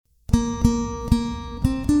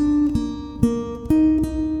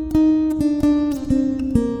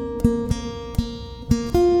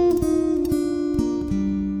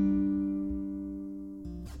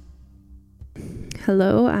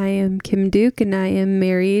Hello, I am Kim Duke and I am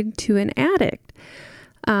married to an addict.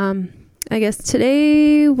 I guess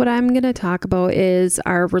today what I'm going to talk about is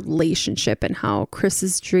our relationship and how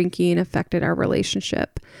Chris's drinking affected our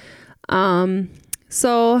relationship.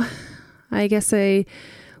 So I guess the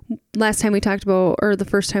first time we talked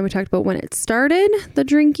about when it started, the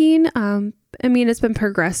drinking, it's been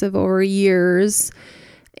progressive over years,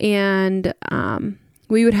 and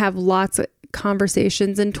we would have lots of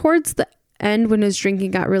conversations, and towards the end when his drinking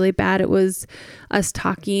got really bad, it was us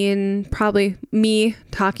talking, probably me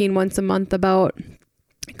talking once a month about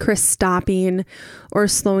Chris stopping or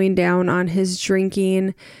slowing down on his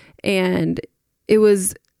drinking. And it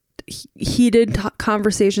was heated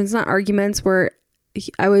conversations, not arguments, where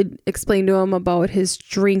I would explain to him about his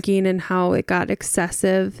drinking and how it got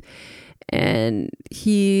excessive. And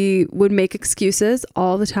he would make excuses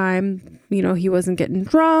all the time. You know, he wasn't getting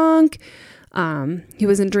drunk. He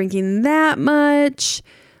wasn't drinking that much.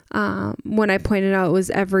 When I pointed out it was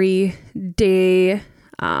every day,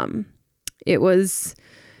 it was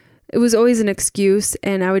always an excuse,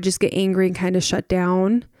 and I would just get angry and kind of shut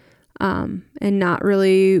down, and not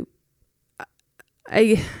really,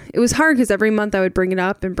 it was hard because every month I would bring it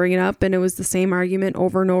up, and it was the same argument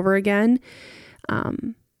over and over again.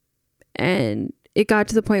 And it got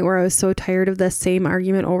to the point where I was so tired of the same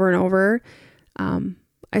argument over and over.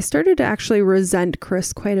 I started to actually resent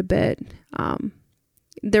Chris quite a bit.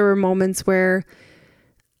 There were moments where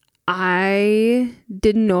I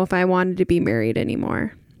didn't know if I wanted to be married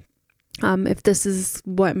anymore. If this is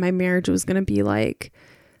what my marriage was going to be like.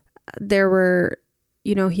 There were,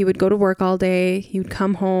 he would go to work all day. He would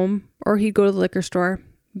come home, or he'd go to the liquor store,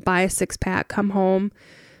 buy a 6-pack, come home,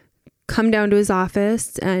 come down to his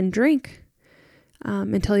office and drink.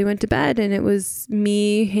 Until he went to bed, and it was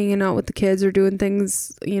me hanging out with the kids or doing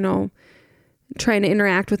things, trying to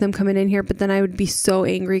interact with him coming in here. But then I would be so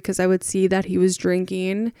angry because I would see that he was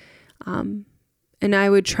drinking, and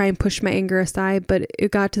I would try and push my anger aside. But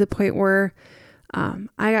it got to the point where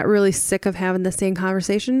I got really sick of having the same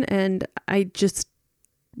conversation, and I just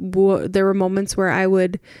there were moments where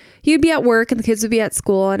he would be at work and the kids would be at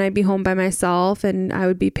school, and I'd be home by myself, and I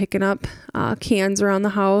would be picking up cans around the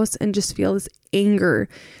house and just feel this anger.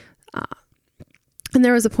 And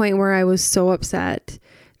there was a point where I was so upset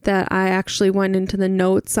that I actually went into the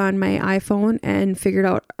notes on my iPhone and figured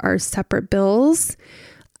out our separate bills,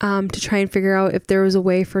 to try and figure out if there was a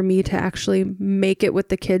way for me to actually make it with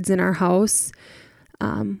the kids in our house,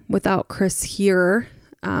 without Chris here,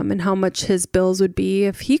 and how much his bills would be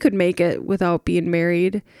if he could make it without being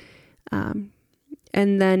married.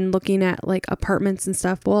 And then looking at like apartments and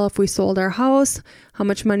stuff. Well, if we sold our house, how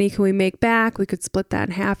much money can we make back? We could split that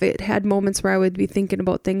in half. It had moments where I would be thinking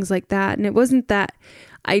about things like that. And it wasn't that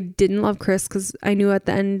I didn't love Chris, because I knew at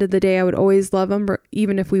the end of the day I would always love him,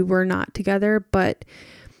 even if we were not together, but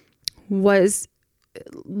was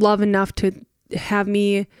love enough to have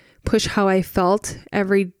me push how I felt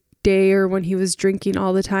every day, or when he was drinking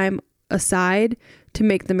all the time, aside to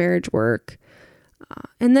make the marriage work.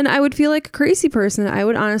 And then I would feel like a crazy person. I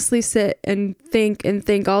would honestly sit and think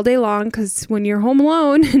all day long, because when you're home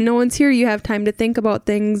alone and no one's here, you have time to think about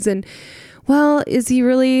things. And, well, is he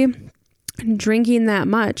really drinking that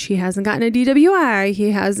much? He hasn't gotten a DWI.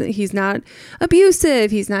 He's not abusive.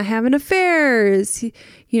 He's not having affairs. He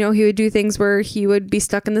would do things where he would be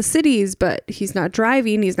stuck in the cities, but he's not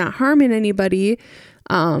driving. He's not harming anybody.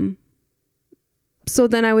 So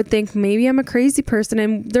then I would think maybe I'm a crazy person.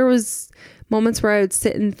 And there was moments where I would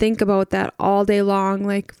sit and think about that all day long.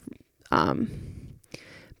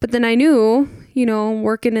 But then I knew,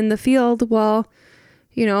 working in the field, well,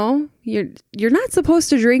 you're not supposed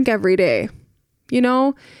to drink every day,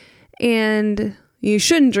 and you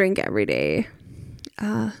shouldn't drink every day.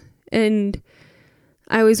 And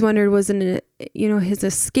I always wondered, wasn't it, his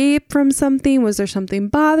escape from something? Was there something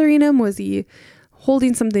bothering him? Was he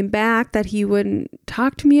holding something back that he wouldn't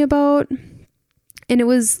talk to me about? And it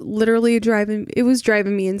was literally driving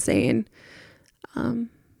me insane. And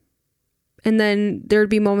then there'd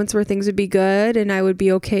be moments where things would be good and I would be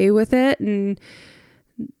okay with it. And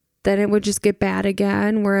then it would just get bad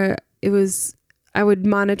again, where I would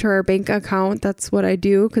monitor our bank account. That's what I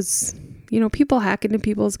do. 'Cause, people hack into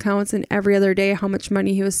people's accounts, and every other day, how much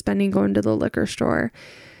money he was spending going to the liquor store.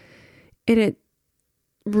 And it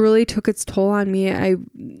really took its toll on me. I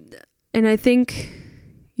think,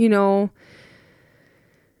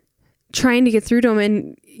 trying to get through to him,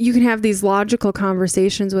 and you can have these logical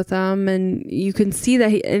conversations with him, and you can see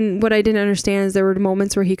that and what I didn't understand is there were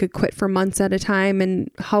moments where he could quit for months at a time,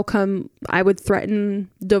 and how come I would threaten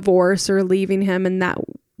divorce or leaving him, and that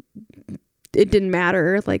it didn't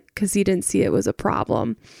matter, like, because he didn't see it was a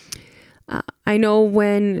problem. I know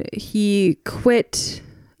when he quit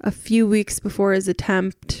a few weeks before his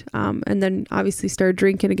attempt, and then obviously started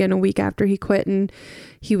drinking again a week after he quit, and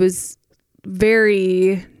he was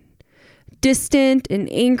very distant and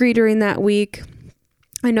angry during that week.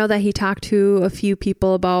 I know that he talked to a few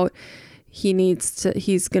people about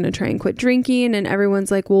he's going to try and quit drinking, and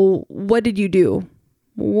everyone's like, well, what did you do?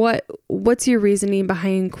 What's your reasoning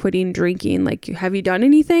behind quitting drinking? Like, have you done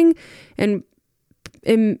anything? And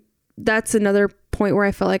that's another point where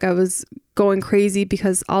I felt like I was going crazy,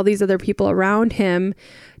 because all these other people around him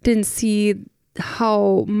didn't see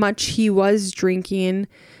how much he was drinking.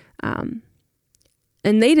 And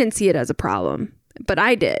they didn't see it as a problem, but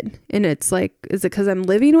I did. And it's like, is it because I'm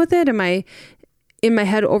living with it? Am I in my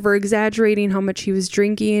head over exaggerating how much he was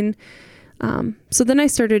drinking? So then I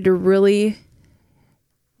started to really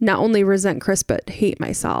not only resent Chris, but hate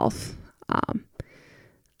myself.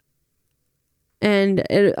 And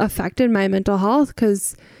it affected my mental health,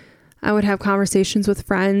 because I would have conversations with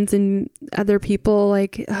friends and other people,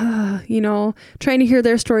 like, trying to hear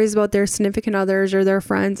their stories about their significant others or their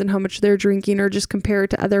friends and how much they're drinking, or just compare it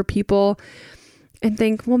to other people and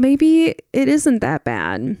think, well, maybe it isn't that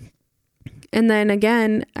bad. And then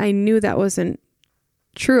again, I knew that wasn't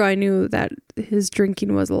true. I knew that his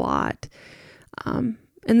drinking was a lot. And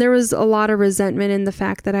there was a lot of resentment in the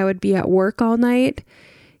fact that I would be at work all night,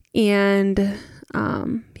 and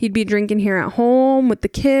he'd be drinking here at home with the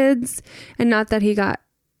kids. And not that he got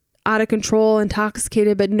out of control,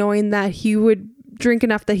 intoxicated, but knowing that he would drink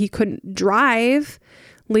enough that he couldn't drive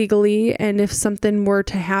legally. And if something were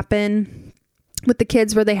to happen with the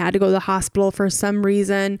kids where they had to go to the hospital for some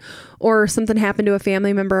reason, or something happened to a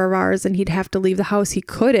family member of ours and he'd have to leave the house, he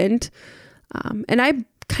couldn't. And I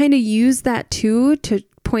kind of used that too, to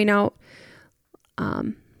point out,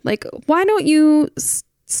 like, why don't you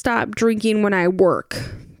stop drinking when I work?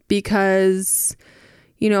 Because,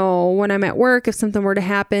 when I'm at work, if something were to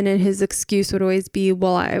happen, and his excuse would always be,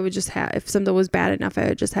 well, I would just if something was bad enough, I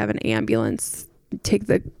would just have an ambulance take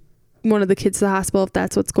one of the kids to the hospital if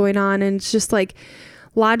that's what's going on. And it's just like,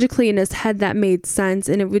 logically in his head that made sense,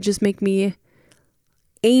 and it would just make me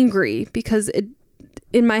angry, because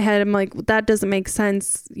in my head I'm like, that doesn't make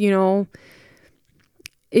sense.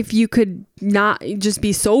 If you could not just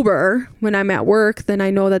be sober when I'm at work, then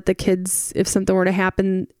I know that the kids, if something were to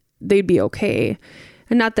happen, they'd be okay.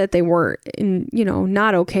 And not that they weren't,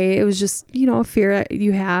 not okay. It was just, a fear that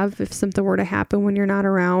you have if something were to happen when you're not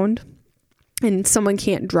around and someone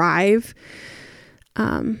can't drive.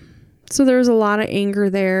 So there was a lot of anger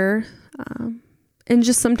there. And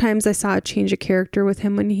just sometimes I saw a change of character with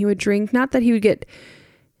him when he would drink. Not that he would get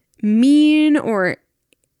mean or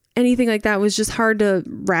anything like that. It was just hard to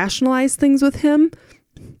rationalize things with him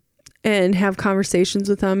and have conversations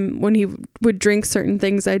with him. When he would drink certain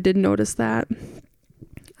things, I did notice that.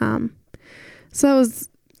 So that was,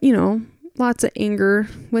 lots of anger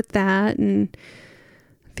with that, and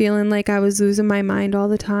feeling like I was losing my mind all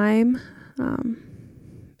the time.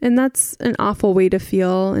 And that's an awful way to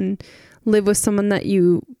feel and live with someone that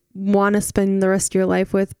you want to spend the rest of your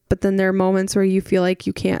life with, but then there are moments where you feel like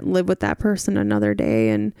you can't live with that person another day.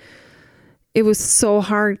 And it was so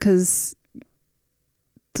hard, because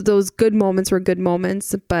those good moments were good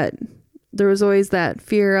moments, but there was always that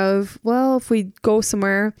fear of, well, if we go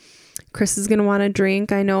somewhere, Chris is going to want to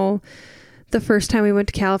drink. I know the first time we went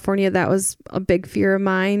to California, that was a big fear of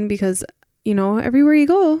mine, because everywhere you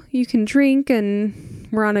go, you can drink, and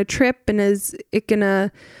we're on a trip, and is it going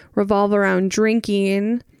to revolve around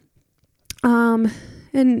drinking?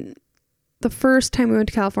 And the first time we went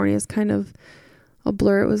to California is kind of a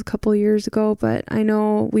blur. It was a couple of years ago, but I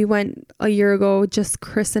know we went a year ago, just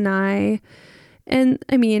Chris and I. And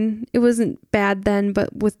I mean, it wasn't bad then,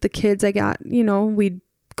 but with the kids, I got, we'd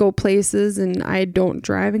go places, and I don't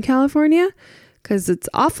drive in California because it's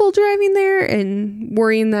awful driving there, and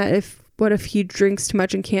worrying that what if he drinks too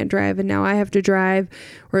much and can't drive, and now I have to drive,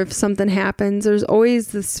 or if something happens, there's always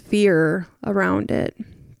this fear around it.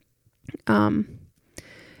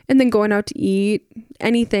 And then going out to eat,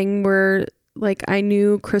 anything where like I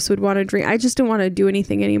knew Chris would want to drink. I just didn't want to do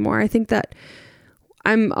anything anymore. I think that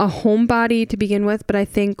I'm a homebody to begin with, but I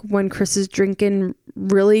think when Chris's drinking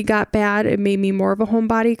really got bad, it made me more of a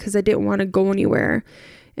homebody, because I didn't want to go anywhere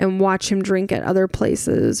and watch him drink at other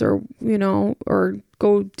places, or, or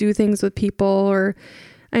go do things with people. Or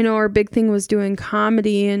I know our big thing was doing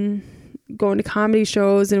comedy and going to comedy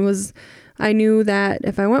shows, and I knew that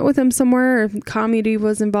if I went with him somewhere, if comedy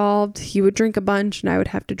was involved, he would drink a bunch and I would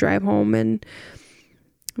have to drive home, and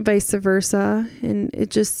vice versa. And it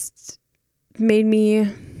just made me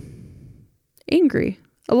angry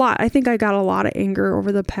a lot. I think I got a lot of anger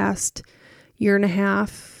over the past year and a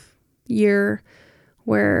half,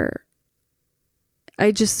 where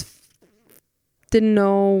I just didn't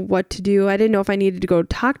know what to do. I didn't know if I needed to go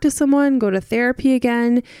talk to someone, go to therapy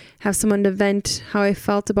again, have someone to vent how I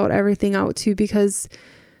felt about everything out to, because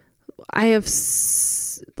I have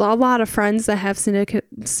a lot of friends that have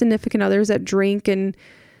significant others that drink, and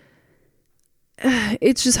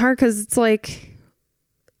it's just hard because it's like,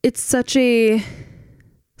 it's such a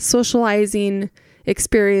socializing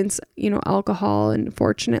experience, alcohol,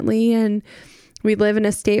 unfortunately. And we live in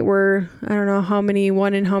a state where I don't know how many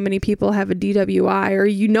people have a DWI, or,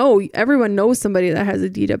 everyone knows somebody that has a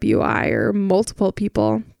DWI, or multiple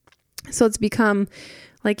people. So it's become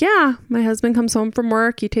like, yeah, my husband comes home from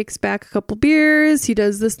work, he takes back a couple beers, he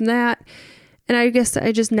does this and that. And I guess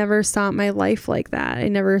I just never saw my life like that. I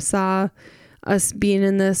never saw us being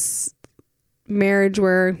in this marriage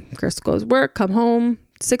where Chris goes work, come home,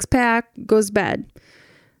 6-pack, goes to bed.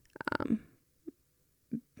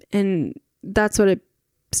 And that's what it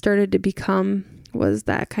started to become, was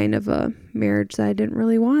that kind of a marriage that I didn't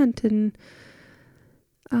really want. And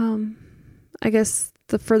I guess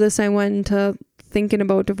the furthest I went into thinking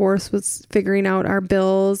about divorce was figuring out our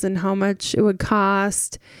bills and how much it would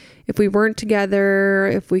cost if we weren't together.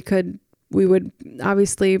 If we would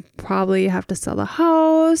obviously probably have to sell the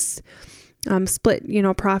house, split,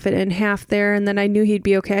 profit in half there. And then I knew he'd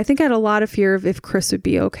be okay. I think I had a lot of fear of if Chris would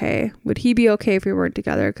be okay. Would he be okay if we weren't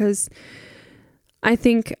together? Because I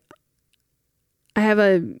think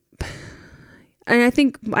I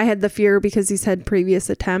think I had the fear because he's had previous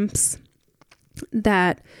attempts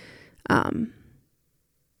that,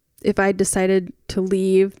 if I decided to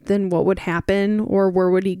leave, then what would happen, or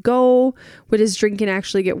where would he go? Would his drinking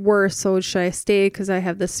actually get worse? So should I stay? Because I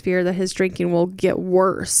have this fear that his drinking will get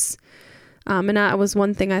worse. And that was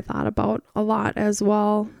one thing I thought about a lot as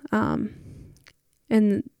well. And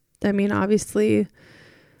I mean, obviously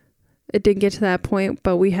it didn't get to that point,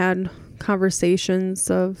 but we had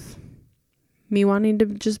conversations of me wanting to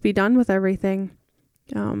just be done with everything.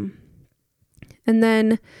 And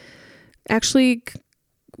then actually,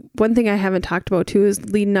 one thing I haven't talked about too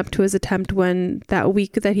is leading up to his attempt, when that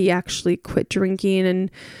week that he actually quit drinking and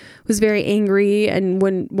was very angry and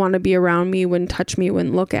wouldn't want to be around me, wouldn't touch me,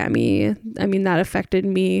 wouldn't look at me. I mean, that affected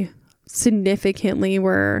me significantly,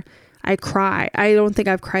 where I cry. I don't think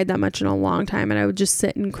I've cried that much in a long time. And I would just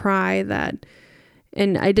sit and cry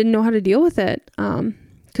and I didn't know how to deal with it.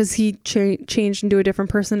 Cause he changed into a different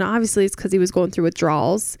person. Obviously it's cause he was going through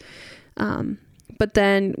withdrawals. But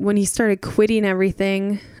then when he started quitting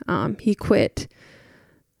everything, he quit.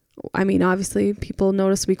 I mean, obviously people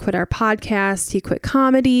noticed we quit our podcast. He quit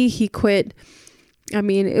comedy. He quit. I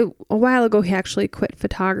mean, a while ago, he actually quit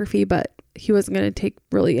photography, but he wasn't going to take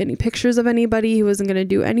really any pictures of anybody. He wasn't going to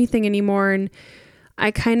do anything anymore. And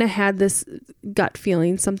I kind of had this gut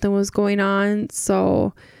feeling something was going on.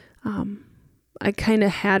 So, I kind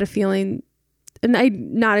of had a feeling,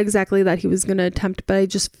 and not exactly that he was going to attempt, but I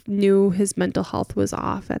just knew his mental health was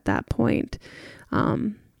off at that point.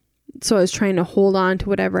 So I was trying to hold on to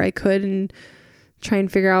whatever I could and try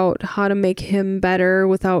and figure out how to make him better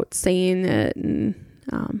without saying it. And,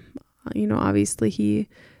 obviously he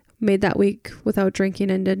made that week without drinking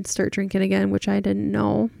and did start drinking again, which I didn't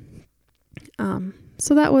know.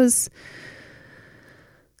 So that was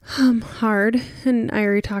hard. And I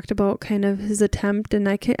already talked about kind of his attempt, and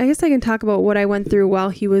I guess I can talk about what I went through while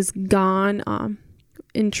he was gone,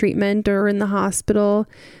 in treatment or in the hospital.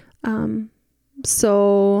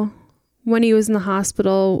 So when he was in the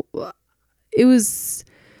hospital, it's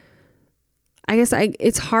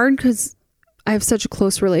hard because I have such a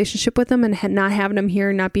close relationship with him, and not having him here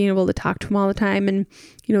and not being able to talk to him all the time. And,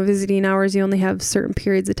 visiting hours, you only have certain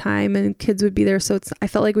periods of time, and kids would be there. So I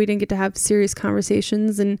felt like we didn't get to have serious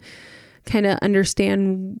conversations and kind of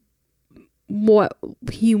understand what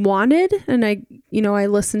he wanted. And I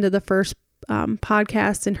listened to the first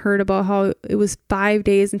podcast and heard about how it was 5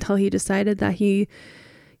 days until he decided that he,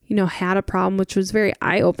 had a problem, which was very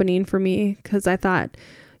eye-opening for me, because I thought,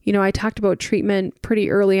 I talked about treatment pretty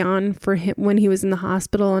early on for him when he was in the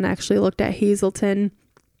hospital, and actually looked at Hazelton,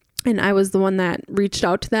 and I was the one that reached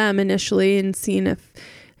out to them initially and seen if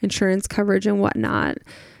insurance coverage and whatnot.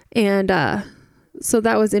 And so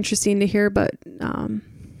that was interesting to hear. But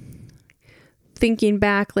thinking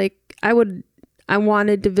back, like I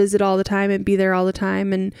wanted to visit all the time and be there all the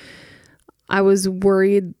time, and I was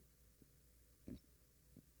worried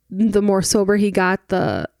the more sober he got,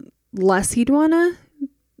 the less he'd want to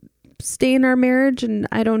stay in our marriage. And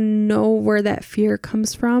I don't know where that fear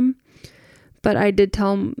comes from, but I did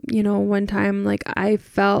tell him, one time, like I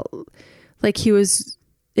felt like he was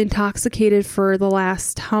intoxicated for the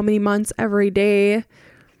last how many months every day.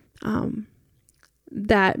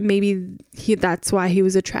 That maybe that's why he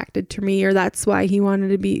was attracted to me, or that's why he wanted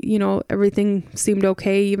to be, everything seemed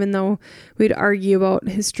okay, even though we'd argue about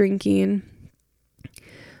his drinking.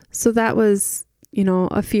 So that was,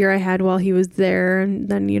 a fear I had while he was there. And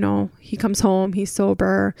then, he comes home, he's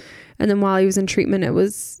sober. And then while he was in treatment,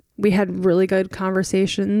 we had really good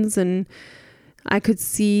conversations, and I could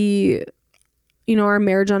see, our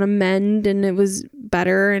marriage on a mend, and it was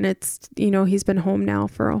better. And it's, he's been home now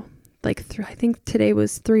for I think today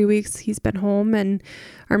was 3 weeks he's been home, and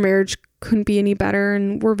our marriage couldn't be any better.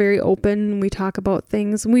 And we're very open. We talk about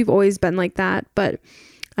things, and we've always been like that. But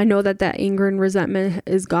I know that anger and resentment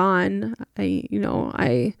is gone.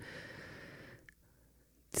 I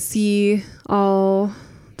see all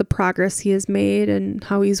the progress he has made and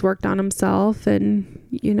how he's worked on himself, and,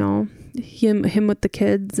 him with the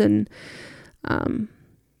kids. And,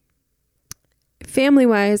 family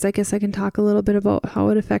wise, I guess I can talk a little bit about how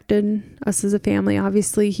it affected us as a family.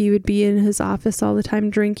 Obviously, he would be in his office all the time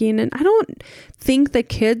drinking, and I don't think the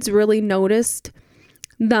kids really noticed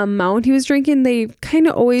the amount he was drinking. They kind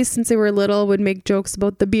of always, since they were little, would make jokes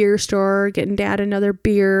about the beer store, getting dad another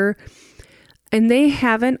beer. And they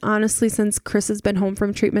haven't, honestly, since Chris has been home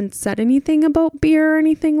from treatment, said anything about beer or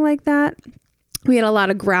anything like that. We had a lot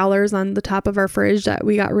of growlers on the top of our fridge that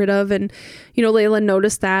we got rid of. And, Layla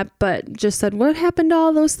noticed that, but just said, what happened to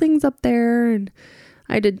all those things up there? And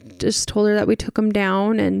I just told her that we took them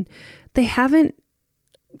down, and they haven't.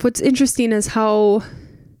 What's interesting is how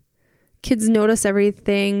kids notice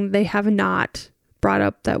everything. They have not brought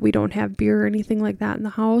up that we don't have beer or anything like that in the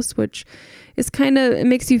house, which is it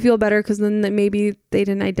makes you feel better, because then that maybe they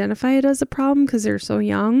didn't identify it as a problem because they're so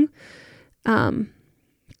young.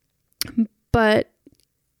 But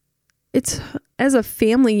it's, as a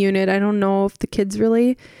family unit, I don't know if the kids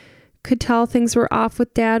really could tell things were off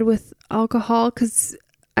with dad with alcohol, because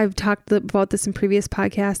I've talked about this in previous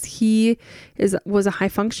podcasts. He was a high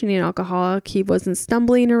functioning alcoholic. He wasn't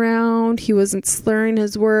stumbling around. He wasn't slurring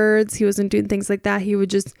his words. He wasn't doing things like that. He would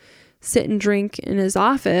just sit and drink in his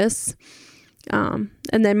office. And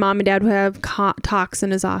then mom and dad would have talks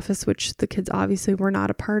in his office, which the kids obviously were not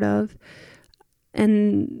a part of.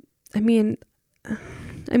 And I mean,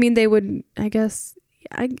 they would, I guess,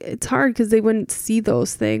 it's hard because they wouldn't see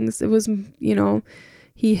those things. It was,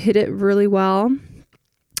 he hid it really well.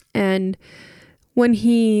 And when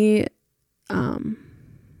he, landed,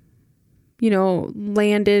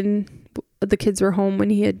 the kids were home when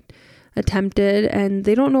he had attempted, and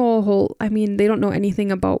they don't know they don't know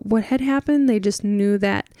anything about what had happened. They just knew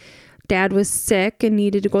that dad was sick and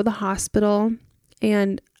needed to go to the hospital.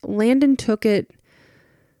 And Landon took it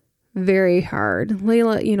very hard.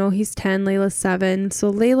 Layla, he's 10, Layla's 7.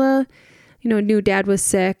 So Layla, knew dad was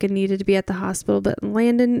sick and needed to be at the hospital. But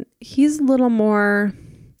Landon, he's a little more,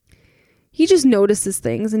 he just notices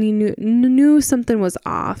things, and he knew something was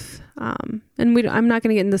off. And I'm not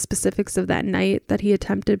going to get into the specifics of that night that he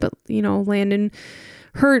attempted, but, Landon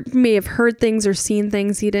may have heard things or seen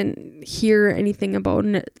things. He didn't hear anything about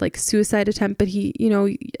like suicide attempt, but he,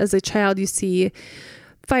 as a child, you see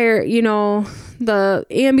fire, the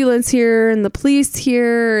ambulance here and the police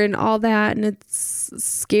here and all that. And it's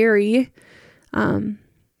scary. And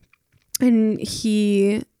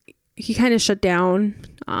he kind of shut down.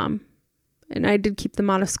 And I did keep them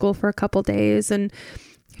out of school for a couple days and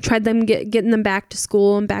tried them getting them back to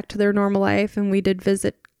school and back to their normal life. And we did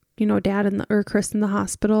visit, dad or Chris in the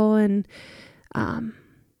hospital. And,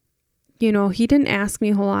 he didn't ask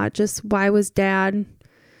me a whole lot, just why was dad,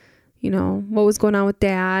 what was going on with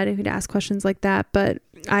dad? He'd ask questions like that. But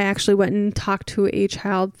I actually went and talked to a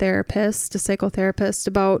child therapist, a psychotherapist,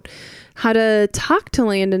 about how to talk to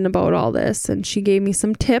Landon about all this. And she gave me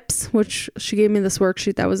some tips, which she gave me this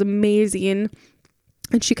worksheet that was amazing.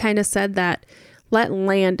 And she kind of said that let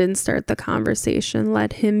Landon start the conversation.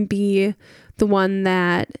 Let him be the one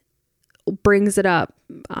that brings it up.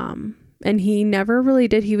 And he never really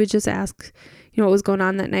did. He would just ask, what was going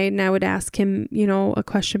on that night. And I would ask him, a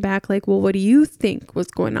question back like, well, what do you think was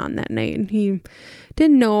going on that night? And he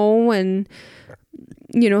didn't know. And,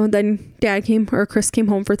 then Chris came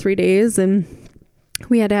home for 3 days, and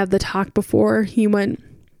we had to have the talk before he went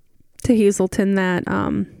to Hazelton that,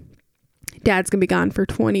 dad's going to be gone for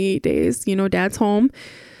 28 days. Dad's home.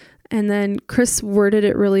 And then Chris worded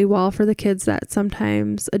it really well for the kids that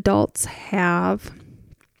sometimes adults have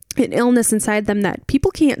an illness inside them that people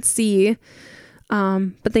can't see.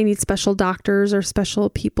 But they need special doctors or special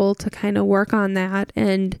people to kind of work on that.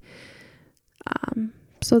 And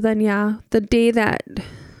so then, the day that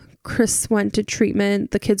Chris went to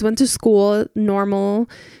treatment. The kids went to school normal.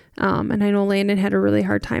 And I know Landon had a really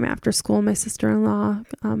hard time after school. My sister-in-law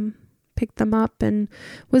picked them up and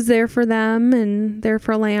was there for them and there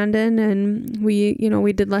for Landon. And we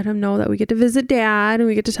did let him know that we get to visit Dad and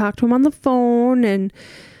we get to talk to him on the phone. And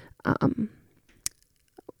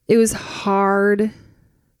it was hard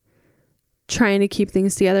trying to keep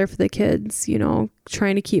things together for the kids,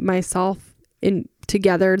 trying to keep myself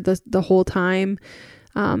together the whole time.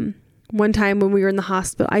 One time when we were in the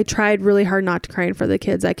hospital, I tried really hard not to cry in front of the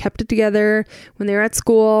kids. I kept it together when they were at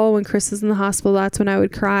school. When Chris was in the hospital, that's when I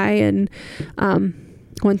would cry. And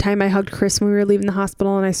one time I hugged Chris when we were leaving the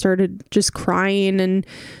hospital and I started just crying. And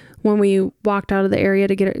when we walked out of the area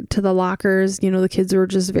to get to the lockers, the kids were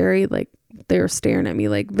just very they were staring at me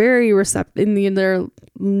very receptive. And they're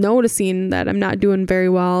noticing that I'm not doing very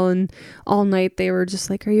well. And all night they were just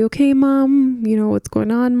like, "Are you okay, Mom? What's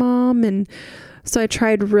going on, Mom?" And so I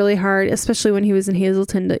tried really hard, especially when he was in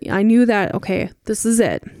Hazleton. I knew that, okay, this is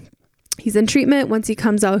it. He's in treatment. Once he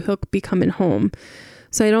comes out, he'll be coming home.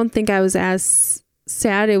 So I don't think I was as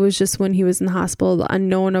sad. It was just when he was in the hospital, the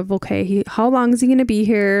unknown of, okay, how long is he going to be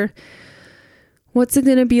here? What's it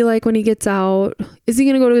going to be like when he gets out? Is he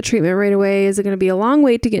going to go to the treatment right away? Is it going to be a long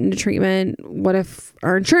wait to get into treatment? What if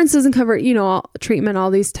our insurance doesn't cover, treatment, all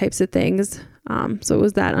these types of things. So it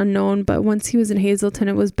was that unknown. But once he was in Hazleton,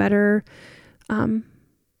 it was better.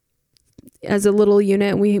 As a little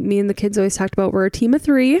unit, me and the kids always talked about we're a team of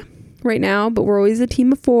 3 right now, but we're always a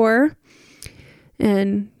team of 4.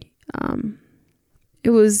 And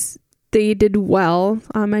they did well.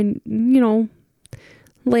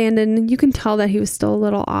 Landon, you can tell that he was still a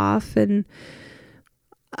little off. And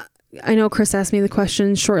I know Chris asked me the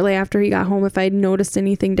question shortly after he got home if I'd noticed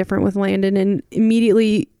anything different with Landon. And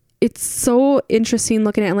immediately, it's so interesting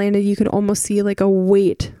looking at Landon. You could almost see a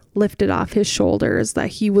weight lifted off his shoulders, that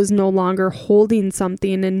he was no longer holding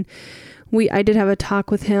something. And I did have a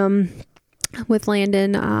talk with Landon,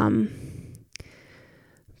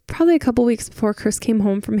 probably a couple weeks before Chris came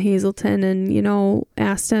home from Hazleton, and,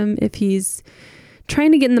 asked him if he's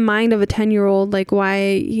trying to get in the mind of a 10-year-old,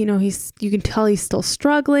 why, you can tell he's still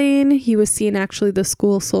struggling. He was seeing actually the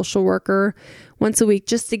school social worker once a week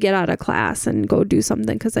just to get out of class and go do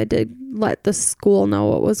something. Cause I did let the school know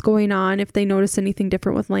what was going on. If they noticed anything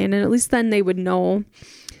different with Landon, at least then they would know.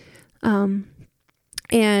 I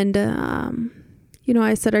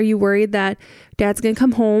said, "Are you worried that Dad's going to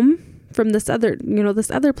come home from this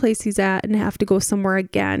other place he's at and have to go somewhere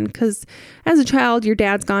again?" Because as a child, your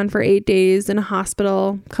dad's gone for 8 days in a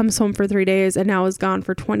hospital, comes home for 3 days, and now is gone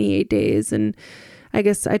for 28 days. And I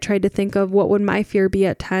guess I tried to think of what would my fear be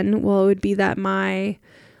at 10. Well, it would be that my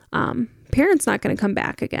parents not going to come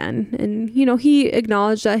back again. And, he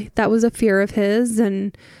acknowledged that that was a fear of his.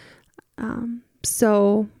 And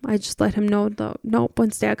so I just let him know, nope,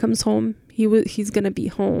 once Dad comes home, he's going to be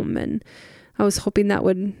home. And I was hoping that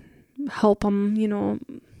would help him,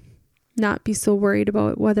 not be so worried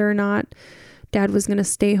about whether or not Dad was going to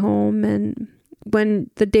stay home. And when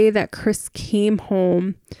the day that Chris came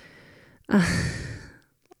home,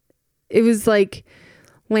 it was Landon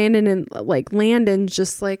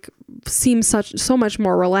just seemed so much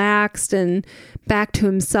more relaxed and back to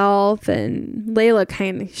himself. And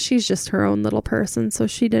Layla she's just her own little person. So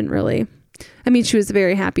she didn't really, she was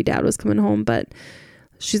very happy Dad was coming home, but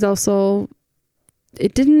she's also,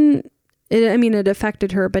 it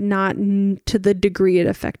affected her, but not to the degree it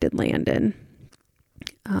affected Landon.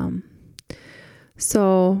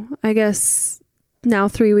 So I guess now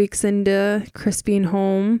 3 weeks into Chris being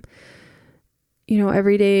home,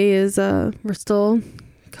 every day is, we're still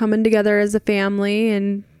coming together as a family,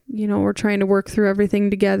 and, we're trying to work through everything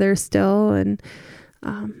together still. And,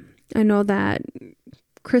 I know that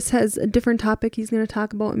Chris has a different topic he's going to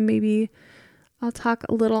talk about, and maybe I'll talk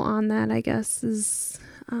a little on that, I guess, is,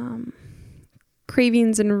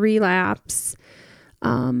 cravings and relapse.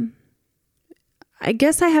 I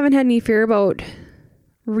guess I haven't had any fear about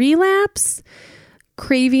relapse.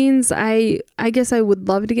 Cravings, I guess I would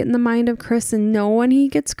love to get in the mind of Chris and know when he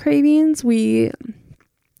gets cravings. We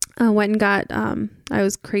went and got, I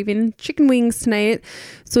was craving chicken wings tonight,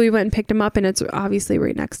 so we went and picked him up, and it's obviously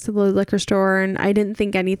right next to the liquor store, and I didn't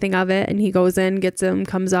think anything of it, and he goes in, gets them,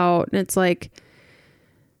 comes out, and it's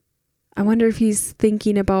I wonder if he's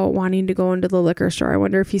thinking about wanting to go into the liquor store. I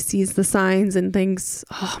wonder if he sees the signs and thinks,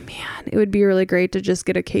 oh man, it would be really great to just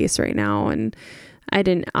get a case right now. And I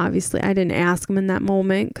didn't ask him in that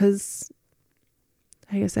moment because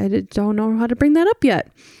I guess I don't know how to bring that up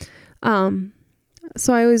yet.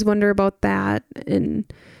 So I always wonder about that.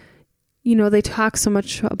 And, they talk so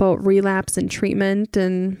much about relapse and treatment.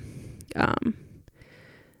 And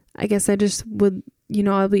I guess I just would,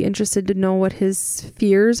 I'll be interested to know what his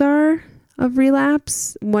fears are of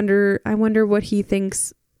relapse. I wonder what he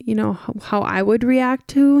thinks, how I would react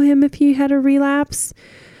to him if he had a relapse.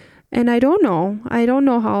 And I don't know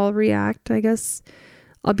how I'll react. I guess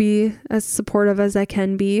I'll be as supportive as I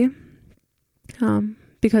can be,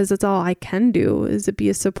 because that's all I can do, is to be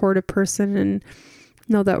a supportive person and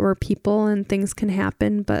know that we're people and things can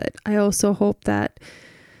happen. But I also hope that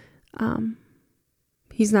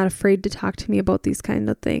he's not afraid to talk to me about these kind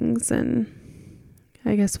of things. And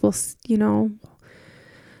I guess we'll,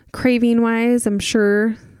 craving wise, I'm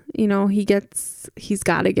sure, he's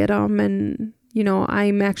got to get them. And,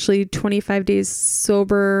 I'm actually 25 days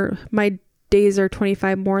sober. My days are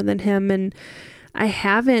 25 more than him. And I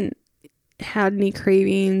haven't had any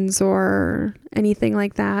cravings or anything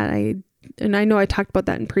like that. And I know I talked about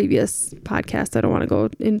that in previous podcasts. I don't want to go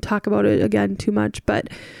and talk about it again too much, but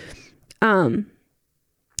I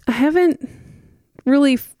haven't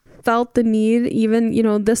really felt the need, even,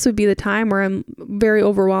 this would be the time where I'm very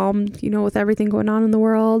overwhelmed, with everything going on in the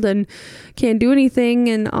world and can't do anything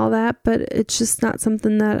and all that, but it's just not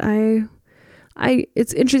something that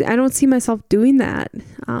it's interesting. I don't see myself doing that,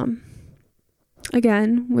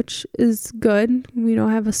 again, which is good. We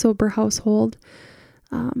don't have a sober household.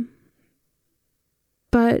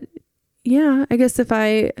 But yeah, I guess if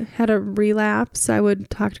I had a relapse, I would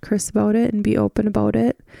talk to Chris about it and be open about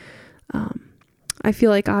it. I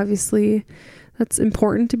feel like obviously that's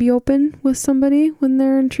important to be open with somebody when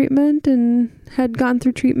they're in treatment and had gone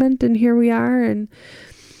through treatment, and here we are. And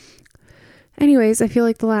anyways, I feel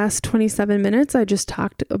like the last 27 minutes, I just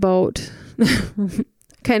talked about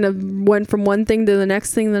kind of went from one thing to the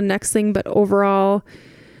next thing, but overall,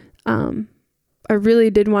 I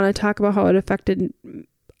really did want to talk about how it affected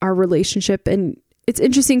our relationship. And it's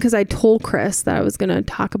interesting because I told Chris that I was going to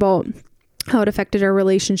talk about how it affected our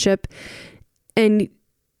relationship, and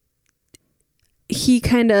he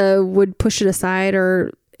kind of would push it aside,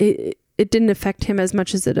 or it didn't affect him as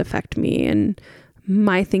much as it affected me and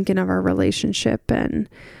my thinking of our relationship. And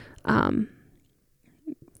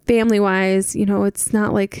family wise, it's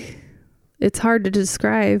not like, it's hard to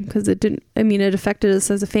describe because it affected us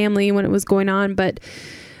as a family when it was going on, but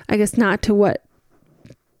I guess not to what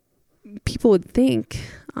people would think.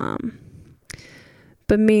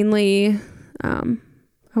 But mainly,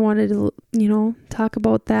 I wanted to, talk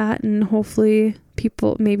about that, and hopefully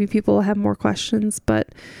maybe people will have more questions, but,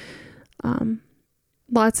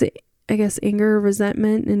 lots of, I guess, anger,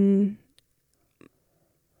 resentment, and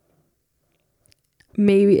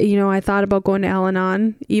maybe, I thought about going to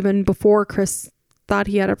Al-Anon even before Chris thought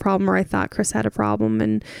he had a problem, or I thought Chris had a problem.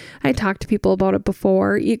 And I talked to people about it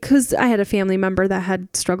before because I had a family member that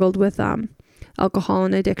had struggled with, alcohol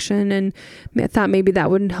and addiction. And I thought maybe that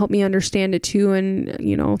wouldn't help me understand it too. And,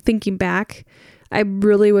 thinking back, I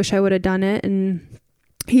really wish I would have done it. And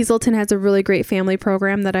Hazelton has a really great family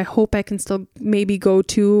program that I hope I can still maybe go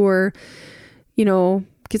to, or,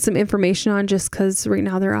 get some information on, just because right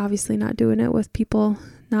now they're obviously not doing it with people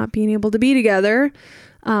not being able to be together.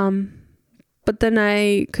 But then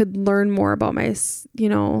I could learn more about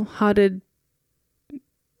how to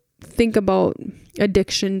think about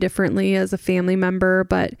addiction differently as a family member.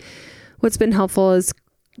 But what's been helpful is,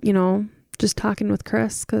 just talking with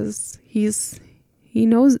Chris, because he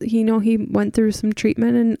knows, he went through some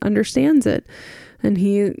treatment and understands it. And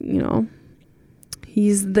he's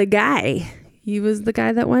the guy. He was the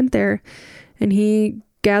guy that went there, and he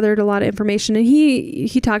gathered a lot of information, and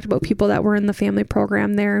he talked about people that were in the family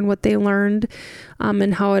program there and what they learned,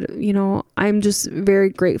 and how it, I'm just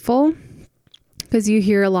very grateful, because you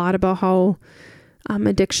hear a lot about how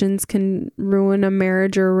addictions can ruin a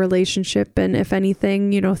marriage or a relationship. And if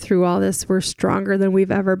anything, through all this, we're stronger than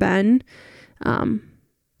we've ever been. And,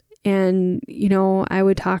 I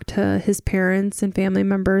would talk to his parents and family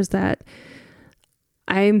members that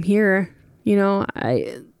I'm here. You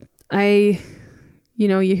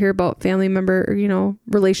hear about family member,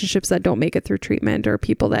 relationships that don't make it through treatment, or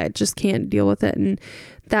people that just can't deal with it. And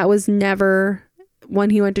that was never, when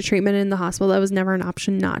he went to treatment in the hospital, that was never an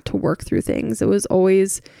option not to work through things. It was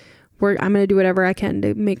always, I'm going to do whatever I can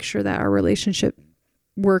to make sure that our relationship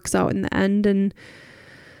works out in the end. And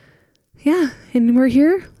yeah, and we're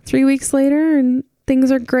here 3 weeks later, and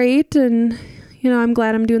things are great. And, I'm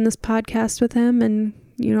glad I'm doing this podcast with him, and,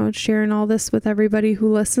 sharing all this with everybody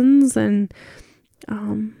who listens. And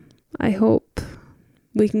I hope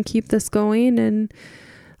we can keep this going, and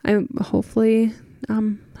I hopefully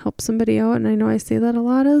help somebody out. And I know I say that a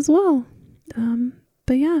lot as well.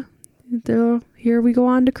 But yeah, here we go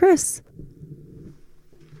on to Chris.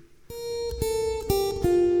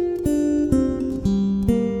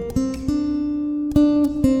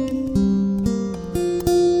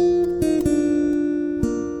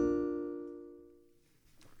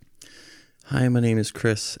 Hi, my name is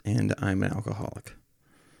Chris, and I'm an alcoholic.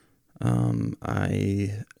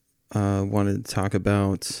 I wanted to talk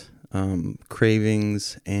about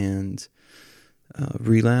cravings and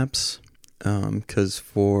relapse, because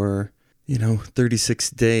for 36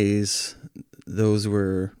 days, those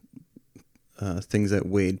were things that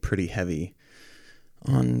weighed pretty heavy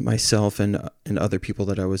on myself and other people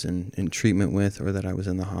that I was in treatment with or that I was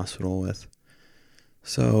in the hospital with.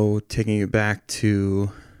 So taking it back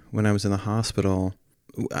to when I was in the hospital,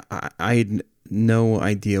 I had no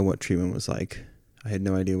idea what treatment was like. I had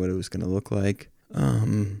no idea what it was going to look like.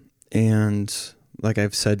 And like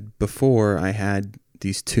I've said before, I had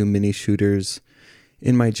these 2 mini shooters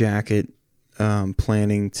in my jacket,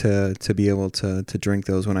 planning to be able to drink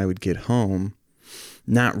those when I would get home,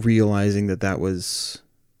 not realizing that was,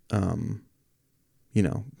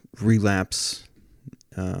 relapse.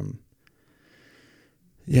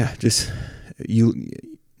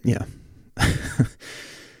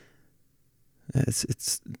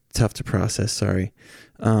 It's tough to process. Sorry.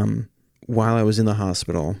 While I was in the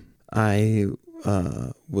hospital, I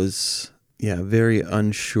was very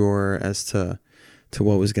unsure as to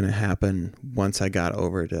what was going to happen once I got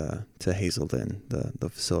over to Hazelden, the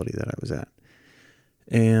facility that I was at.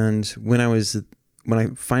 And when I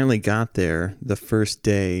finally got there, the first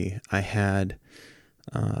day I had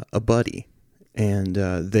a buddy, and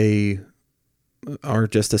they are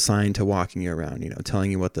just assigned to walking you around, telling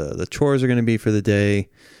you what the chores are going to be for the day,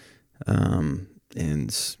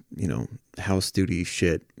 and house duty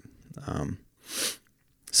shit.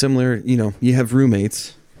 Similar, you have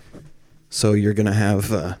roommates, so you're going to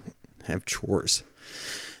have chores.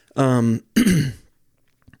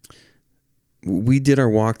 We did our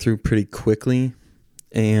walkthrough pretty quickly,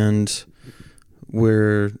 and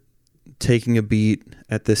we're taking a beat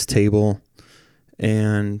at this table,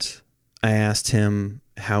 and I asked him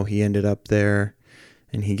how he ended up there,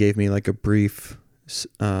 and he gave me like a brief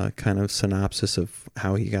kind of synopsis of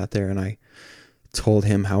how he got there, and I told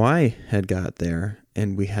him how I had got there,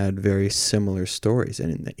 and we had very similar stories,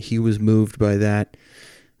 and he was moved by that.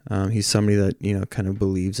 He's somebody that kind of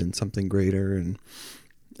believes in something greater, and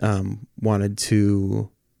wanted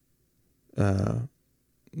to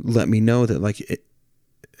let me know that like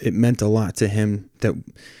it meant a lot to him, that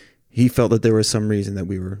he felt that there was some reason that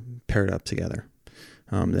we were paired up together,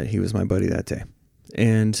 that he was my buddy that day.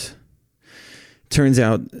 And turns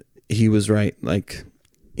out he was right. Like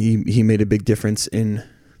he made a big difference in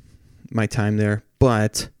my time there.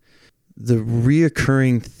 But the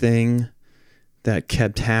reoccurring thing that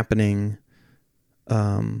kept happening,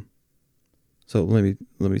 so let me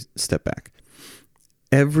step back.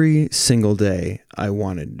 Every single day I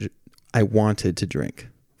wanted to drink,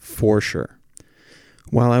 for sure.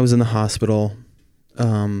 While I was in the hospital,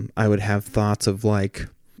 I would have thoughts of like,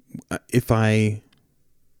 if I,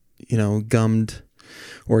 gummed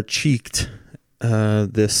or cheeked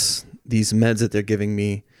these meds that they're giving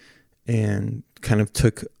me and kind of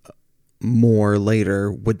took more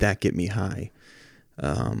later, would that get me high?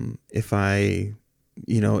 If I,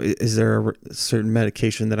 is there a certain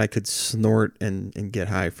medication that I could snort and get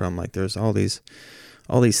high from? Like there's all these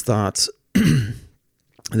thoughts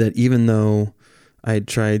that even though I had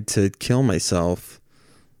tried to kill myself,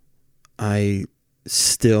 I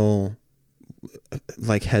still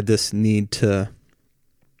like had this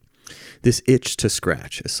itch to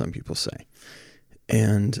scratch, as some people say.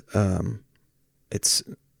 And it's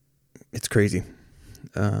crazy.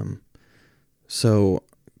 So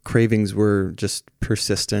cravings were just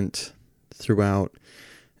persistent throughout.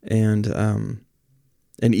 And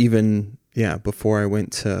even, before I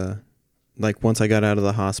went to, like, once I got out of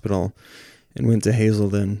the hospital and went to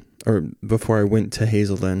Hazelden, or before I went to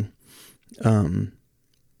Hazelden,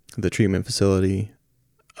 the treatment facility,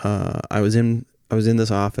 I was in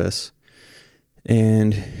this office,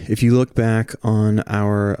 and if you look back on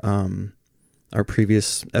our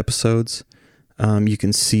previous episodes, you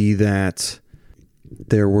can see that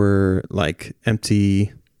there were like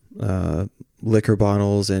empty liquor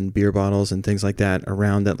bottles and beer bottles and things like that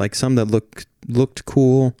around, that like some that looked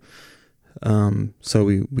cool. So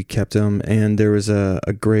we kept them, and there was a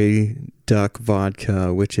Gray Duck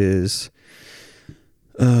vodka, which is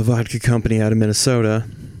a vodka company out of Minnesota,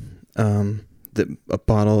 a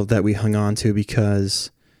bottle that we hung on to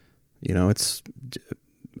because, it's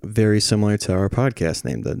very similar to our podcast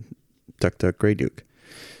name, the Duck Duck Grey Duke.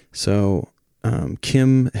 So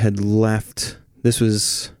Kim had left. This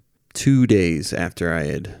was 2 days after I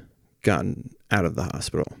had gotten out of the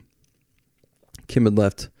hospital. Kim had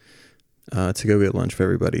left to go get lunch for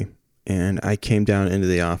everybody, and I came down into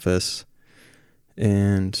the office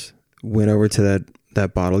and went over to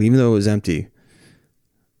that bottle, even though it was empty,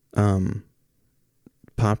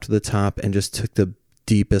 popped to the top and just took the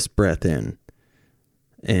deepest breath in.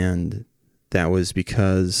 And that was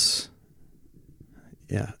because,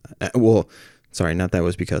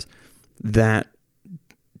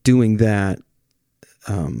 doing that,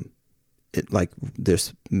 it like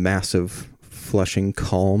this massive flushing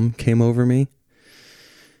calm came over me.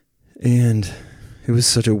 And it was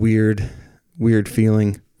such a weird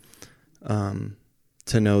feeling,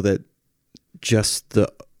 to know that just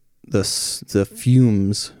the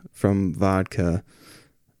fumes from vodka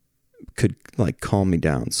could like calm me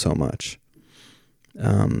down so much.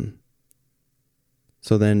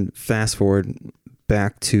 So then fast forward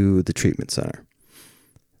back to the treatment center.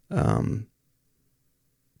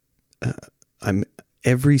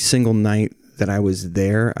 Every single night that I was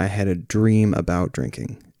there, I had a dream about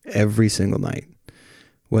drinking every single night,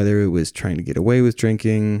 whether it was trying to get away with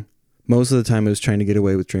drinking. Most of the time it was trying to get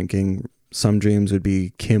away with drinking. Some dreams would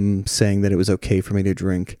be Kim saying that it was okay for me to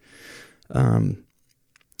drink. A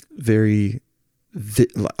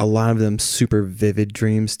lot of them super vivid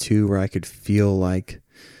dreams too, where I could feel like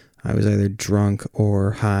I was either drunk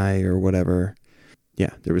or high or whatever.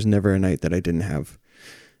 Yeah, there was never a night that I didn't have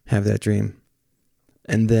that dream.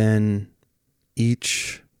 And then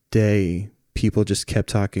each day, people just kept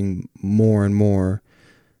talking more and more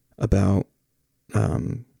about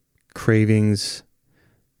cravings.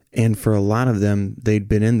 And for a lot of them, they'd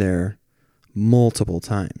been in there multiple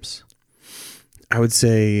times. I would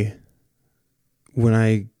say when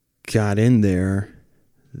I got in there,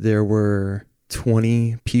 there were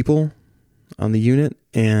 20 people on the unit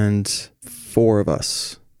and 4 of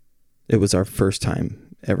us. It was our first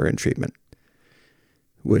time ever in treatment,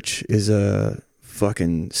 which is a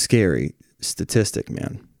fucking scary statistic,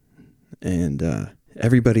 man. And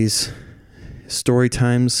everybody's story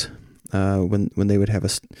times, when they would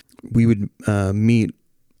have we would meet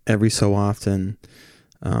every so often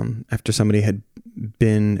after somebody had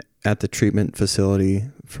been at the treatment facility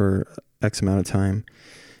for X amount of time,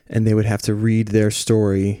 and they would have to read their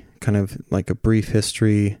story, kind of like a brief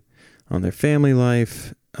history on their family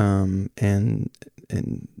life, and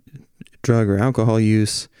drug or alcohol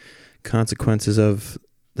use, consequences of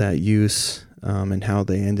that use, and how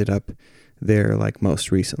they ended up there, like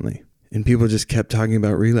most recently. And people just kept talking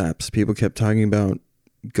about relapse. People kept talking about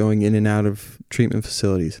going in and out of treatment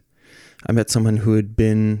facilities. I met someone who had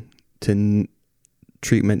been to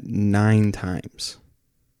treatment 9 times.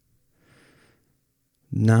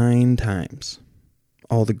 9 times.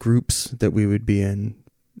 All the groups that we would be in,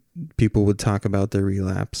 people would talk about their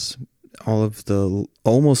relapse. Almost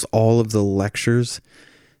all of the lectures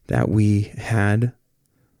that we had,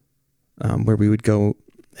 where we would go,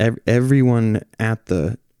 everyone at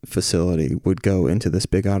the facility would go into this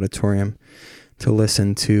big auditorium to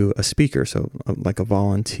listen to a speaker. So like a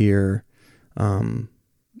volunteer,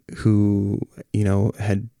 who,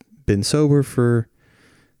 had been sober for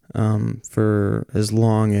as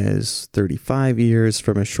long as 35 years,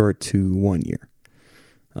 from a short to 1 year,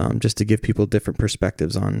 just to give people different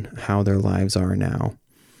perspectives on how their lives are now.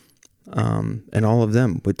 And all of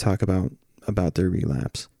them would talk about their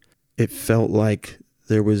relapse. It felt like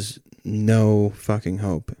there was no fucking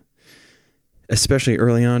hope, especially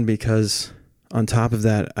early on, because on top of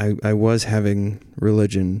that, I was having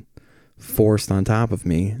religion forced on top of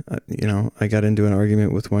me. I got into an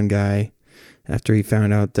argument with one guy after he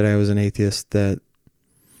found out that I was an atheist. That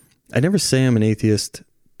I never say I'm an atheist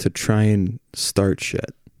to try and start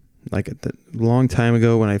shit. Like a long time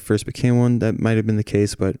ago when I first became one, that might have been the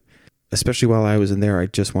case, but especially while I was in there, I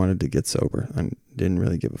just wanted to get sober. I didn't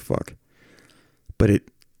really give a fuck. But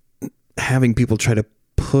having people try to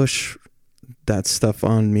push that stuff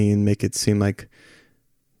on me and make it seem like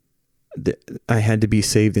I had to be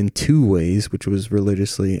saved in 2 ways, which was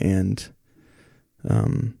religiously and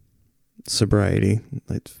sobriety.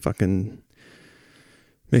 It fucking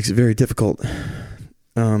makes it very difficult.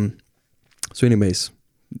 So anyways,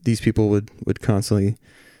 these people would constantly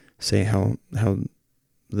say how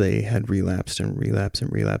they had relapsed and relapsed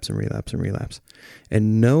and relapsed and relapsed and relapsed.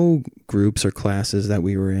 And no groups or classes that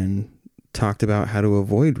we were in talked about how to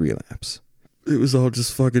avoid relapse. It was all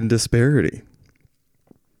just fucking disparity.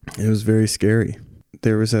 It was very scary.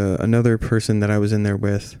 There was another person that I was in there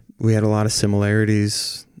with. We had a lot of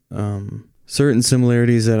similarities, certain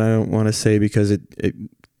similarities that I don't want to say because it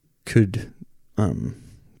could,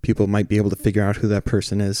 people might be able to figure out who that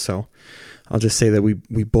person is. So I'll just say that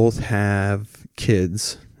we both have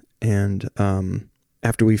kids, and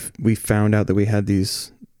after we found out that we had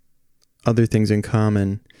these other things in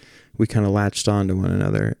common, we kind of latched on to one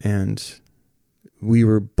another, and we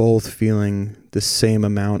were both feeling the same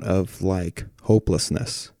amount of like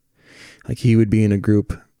hopelessness. Like he would be in a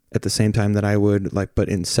group at the same time that I would, like, but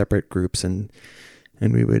in separate groups, and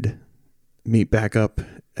we would meet back up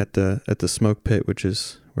at the smoke pit, which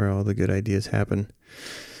is where all the good ideas happen.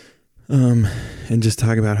 And just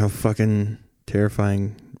talk about how fucking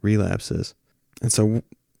terrifying relapse is. And so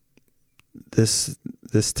this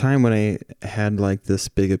time when I had like this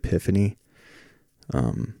big epiphany,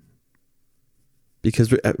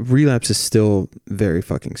 because relapse is still very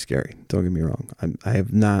fucking scary. Don't get me wrong. I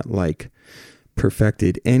have not like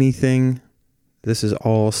perfected anything. This is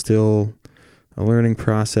all still a learning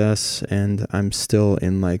process, and I'm still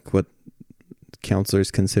in like what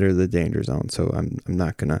counselors consider the danger zone. So I'm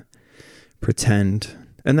not gonna pretend.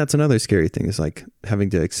 And that's another scary thing, is like having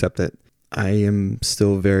to accept that I am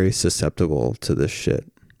still very susceptible to this shit.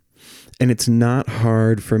 And it's not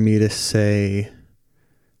hard for me to say,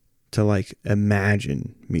 to like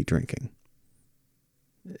imagine me drinking.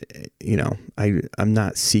 You know, I'm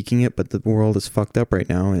not seeking it, but the world is fucked up right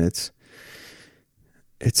now, and it's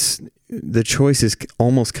the choice is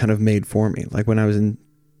almost kind of made for me. Like when I was in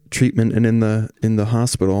treatment and in the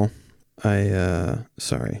hospital, I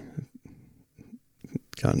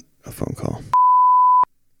got a phone call.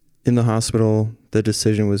 In the hospital, the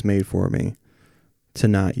decision was made for me to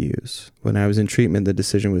not use. When I was in treatment, the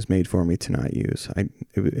decision was made for me to not use.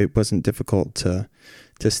 It wasn't difficult to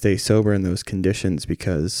stay sober in those conditions,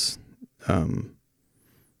 because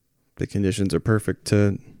the conditions are perfect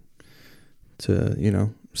to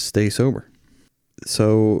stay sober.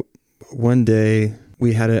 So one day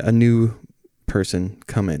we had a new person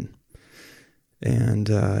come in, and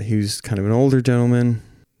he was kind of an older gentleman.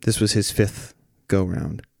 This was his 5th go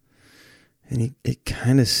round. And it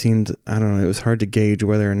kind of seemed, I don't know, it was hard to gauge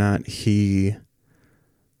whether or not he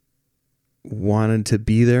wanted to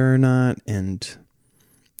be there or not. And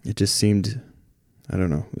it just seemed, I don't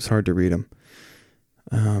know, it was hard to read him.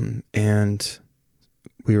 And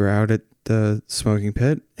we were out at the smoking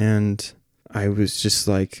pit, and I was just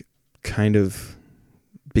like, kind of,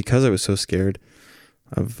 because I was so scared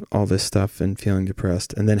of all this stuff and feeling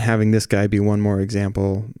depressed, and then having this guy be one more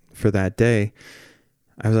example for that day,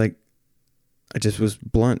 I was like, I just was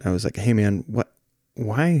blunt. I was like, hey man,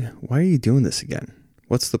 why are you doing this again?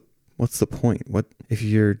 What's the point? What, if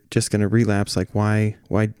you're just going to relapse, like why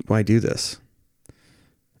do this?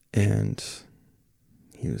 And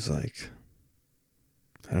he was like,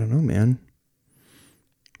 I don't know, man.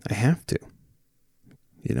 I have to,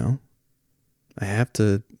 I have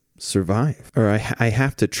to survive, or I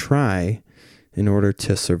have to try in order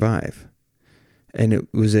to survive. And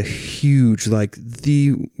it was a huge, like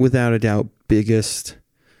without a doubt, biggest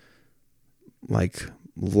like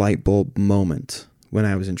light bulb moment when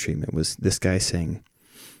I was in treatment was this guy saying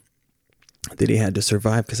that he had to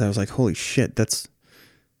survive. Because I was like, holy shit, that's,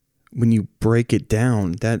 when you break it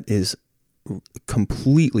down, that is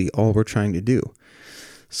completely all we're trying to do.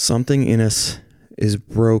 Something in us is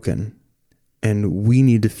broken, and we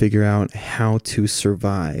need to figure out how to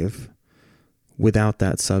survive without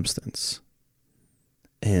that substance.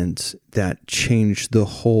 And that changed the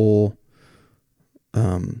whole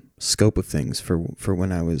scope of things for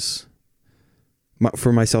when I was,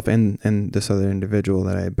 for myself and this other individual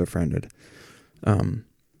that I befriended. And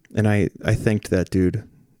I thanked that dude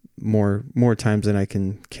more times than I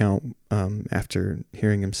can count after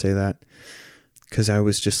hearing him say that. Because I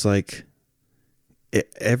was just like,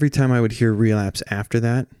 every time I would hear relapse after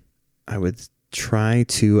that, I would try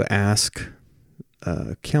to ask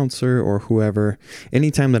a counselor or whoever,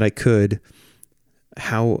 anytime that I could,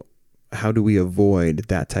 how do we avoid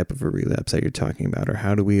that type of a relapse that you're talking about? Or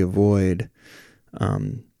how do we avoid,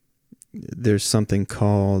 there's something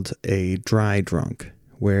called a dry drunk,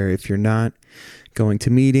 where if you're not going to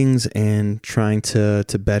meetings and trying to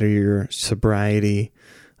better your sobriety,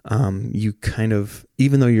 you kind of,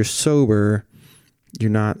 even though you're sober,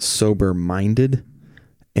 you're not sober minded,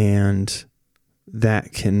 and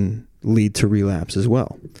that can lead to relapse as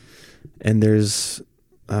well. And there's,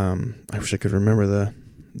 I wish I could remember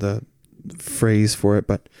the phrase for it,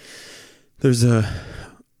 but there's a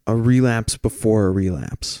relapse before a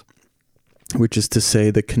relapse, which is to say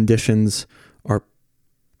the conditions are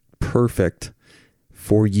perfect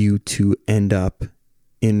for you to end up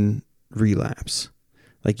in relapse.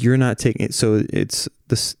 Like you're not taking it. So it's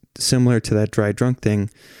this similar to that dry drunk thing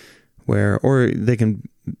where, or they can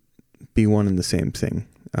be one and the same thing,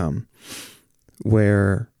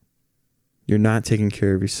 where you're not taking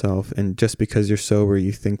care of yourself. And just because you're sober,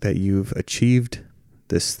 you think that you've achieved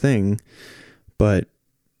this thing, but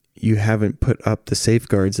you haven't put up the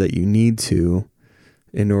safeguards that you need to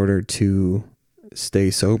in order to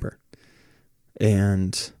stay sober.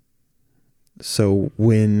 And so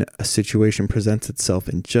when a situation presents itself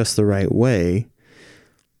in just the right way,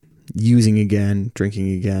 using again,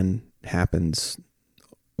 drinking again happens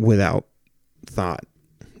without thought,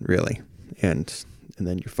 really. And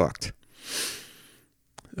then you're fucked.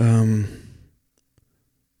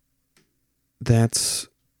 That's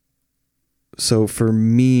so for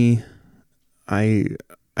me, I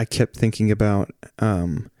kept thinking about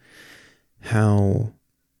how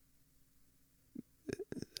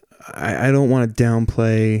I don't want to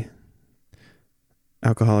downplay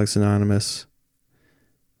Alcoholics Anonymous,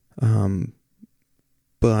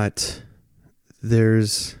 but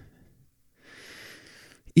there's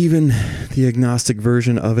even the agnostic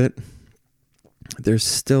version of it. There's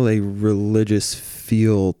still a religious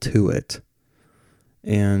feel to it.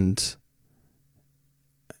 And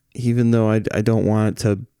even though I don't want it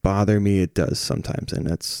to bother me, it does sometimes. And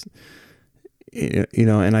that's,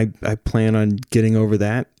 and I plan on getting over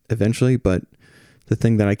that eventually. But the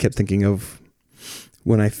thing that I kept thinking of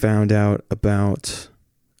when I found out about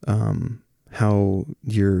how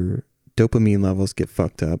your dopamine levels get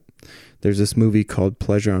fucked up, there's this movie called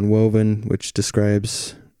Pleasure Unwoven, which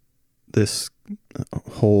describes this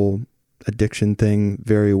whole addiction thing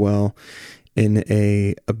very well in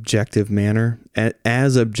a objective manner,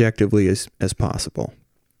 as objectively as possible,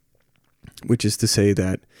 which is to say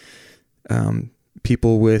that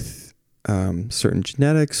people with certain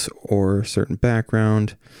genetics or certain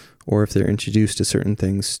background, or if they're introduced to certain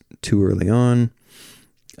things too early on,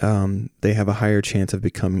 they have a higher chance of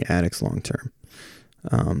becoming addicts long term.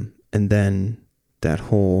 And then that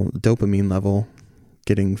whole dopamine level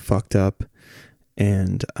getting fucked up,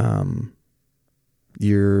 and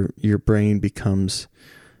your brain becomes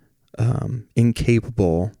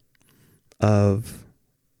incapable of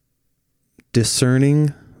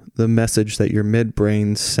discerning the message that your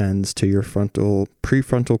midbrain sends to your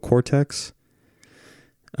prefrontal cortex.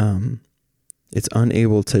 It's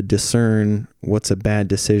unable to discern what's a bad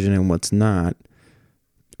decision and what's not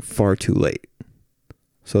far too late.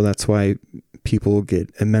 So that's why people get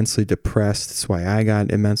immensely depressed. That's why I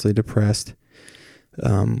got immensely depressed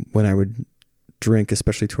when I would drink,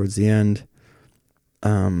 especially towards the end,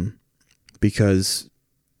 because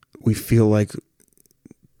we feel like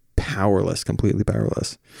powerless, completely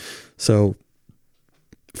powerless. So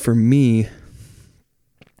for me,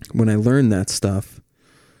 when I learned that stuff,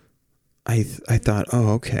 I thought,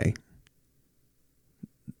 oh, okay.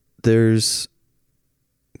 There's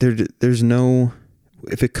no,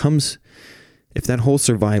 if that whole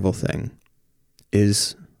survival thing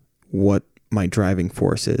is what my driving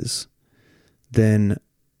force is, then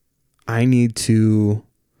I need to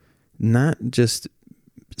not just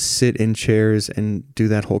sit in chairs and do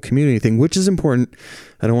that whole community thing, which is important.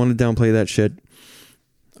 I don't want to downplay that shit.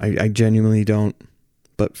 I genuinely don't.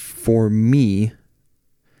 But for me,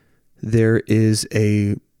 there is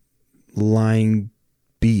a lying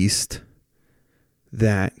beast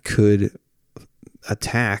that could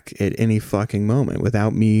attack at any fucking moment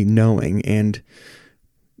without me knowing. And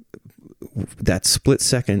that split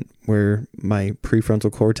second where my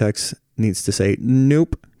prefrontal cortex needs to say,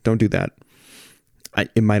 nope, don't do that,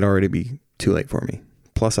 it might already be too late for me.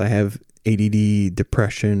 Plus I have ADD,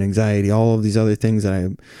 depression, anxiety, all of these other things that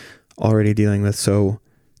I'm already dealing with. So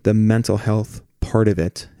the mental health part of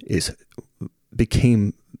it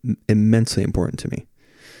became immensely important to me.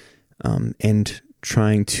 And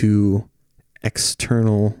trying to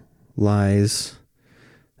externalize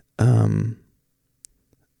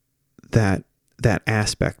that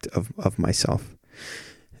aspect of myself.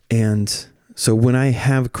 And so when I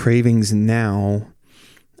have cravings now,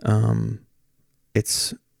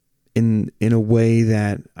 it's in a way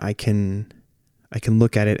that I can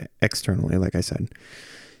look at it externally, like I said.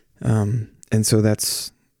 And so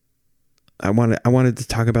that's, I wanted to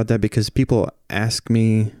talk about that because people ask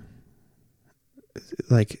me,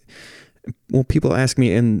 people ask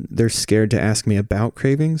me and they're scared to ask me about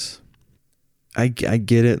cravings. I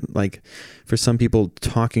get it. Like for some people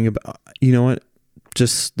talking about, you know what,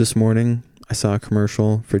 just this morning I saw a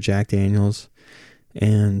commercial for Jack Daniels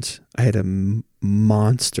and I had a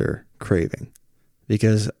monster craving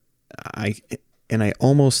because I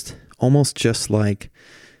almost just like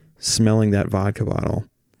smelling that vodka bottle.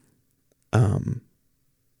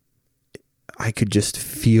 I could just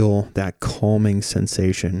feel that calming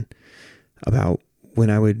sensation about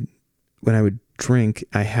when I would drink.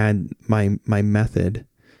 I had my method,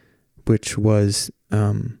 which was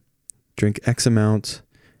drink X amount,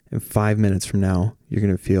 and 5 minutes from now, you're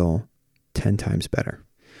going to feel 10 times better.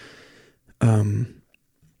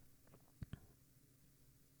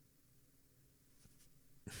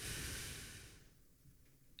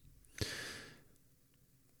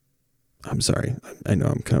 I'm sorry. I know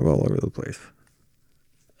I'm kind of all over the place.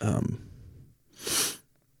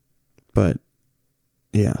 But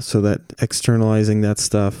yeah, so that externalizing that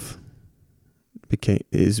stuff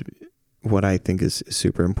is what I think is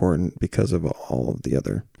super important because of all of the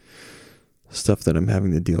other stuff that I'm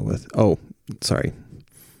having to deal with. Oh, sorry.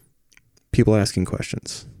 People asking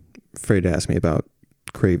questions, afraid to ask me about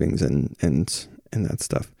cravings and that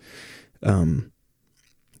stuff.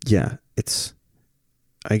 Yeah,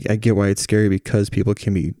 I get why it's scary, because people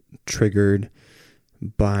can be triggered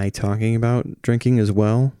by talking about drinking as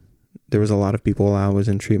well. There was a lot of people while I was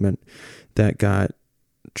in treatment that got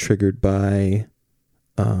triggered by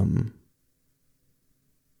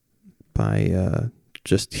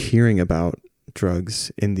just hearing about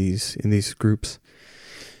drugs in these groups,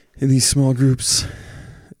 in these small groups.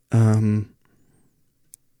 And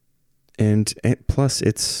plus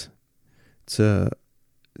it's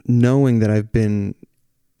knowing that I've been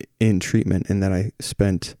in treatment and that I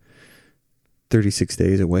spent 36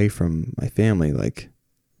 days away from my family. Like,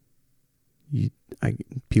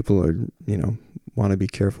 people are, want to be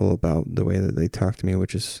careful about the way that they talk to me,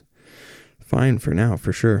 which is fine for now,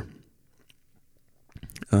 for sure.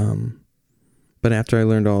 But after I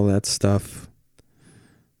learned all that stuff,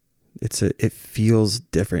 it feels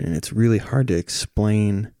different, and it's really hard to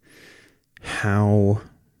explain how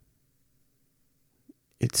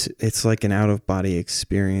it's like an out-of-body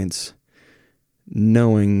experience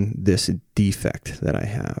knowing this defect that I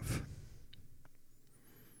have.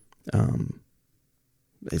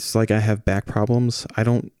 It's like I have back problems. I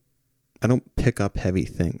don't pick up heavy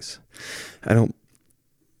things. I don't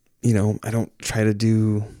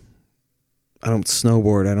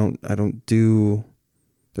snowboard. I don't do,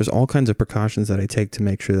 there's all kinds of precautions that I take to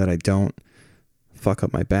make sure that I don't fuck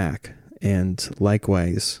up my back. And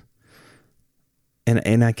likewise,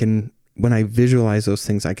 and I can, when I visualize those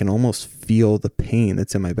things, I can almost feel the pain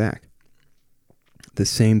that's in my back. The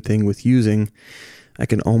same thing with using. I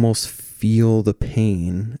can almost feel the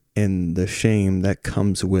pain and the shame that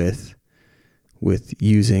comes with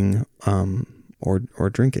using or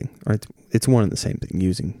drinking. Or it's one and the same thing.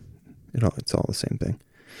 Using it's all the same thing.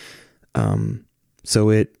 So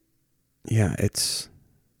it's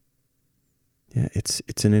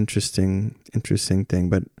an interesting thing.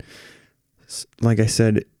 But like I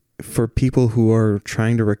said, for people who are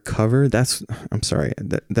trying to recover, that's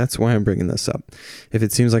why I'm bringing this up. If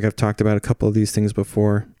it seems like I've talked about a couple of these things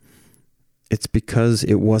before, it's because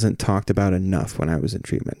it wasn't talked about enough when I was in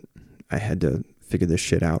treatment. I had to figure this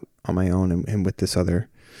shit out on my own and with this other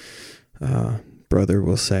brother,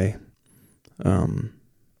 we'll say,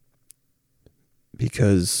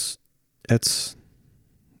 because it's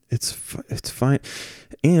fine.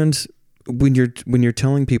 And when you're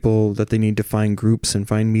telling people that they need to find groups and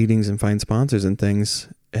find meetings and find sponsors and things,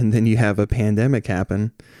 and then you have a pandemic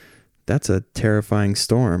happen, that's a terrifying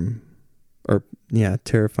storm,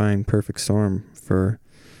 terrifying perfect storm for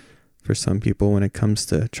some people when it comes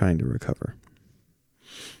to trying to recover.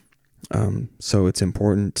 So it's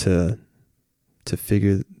important to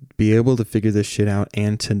be able to figure this shit out,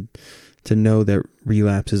 and to know that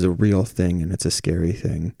relapse is a real thing and it's a scary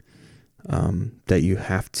thing. That you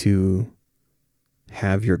have to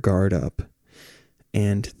have your guard up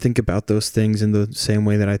and think about those things in the same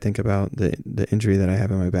way that I think about the injury that I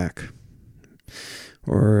have in my back.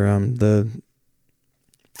 Or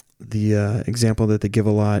the example that they give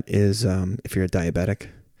a lot is if you're a diabetic,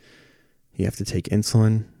 you have to take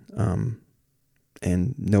insulin,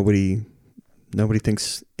 and nobody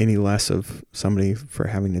thinks any less of somebody for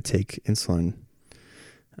having to take insulin.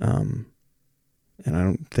 And I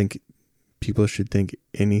don't think people should think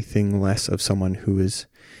anything less of someone who is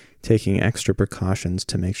taking extra precautions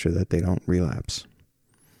to make sure that they don't relapse.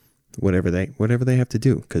 Whatever they have to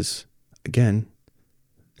do, because again,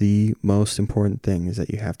 the most important thing is that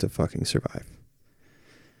you have to fucking survive.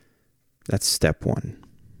 That's step one.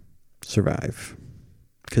 Survive.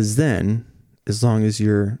 Because then, as long as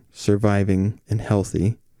you're surviving and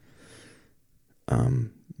healthy,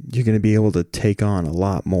 you're going to be able to take on a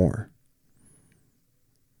lot more.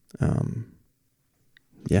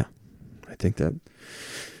 I think that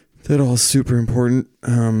all is super important.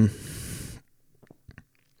 And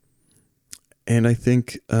I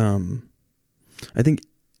think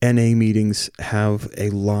NA meetings have a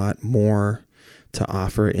lot more to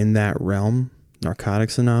offer in that realm.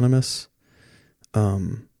 Narcotics Anonymous, at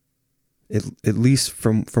least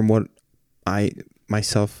from what I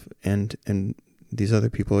myself and these other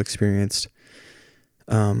people experienced,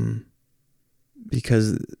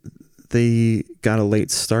 because they got a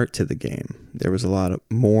late start to the game. There was a lot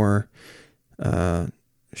more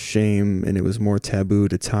shame, and it was more taboo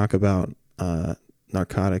to talk about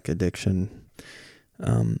narcotic addiction,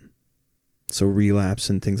 so relapse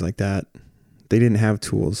and things like that. They didn't have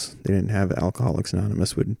tools. They didn't have Alcoholics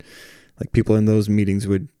Anonymous. Like people in those meetings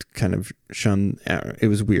would kind of shun. It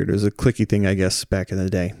was weird. It was a cliquey thing, I guess, back in the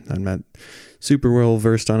day. I'm not super well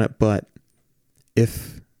versed on it, but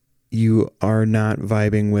if you are not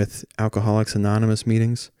vibing with Alcoholics Anonymous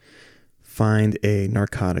meetings, find a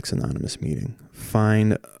Narcotics Anonymous meeting.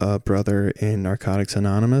 Find a brother in Narcotics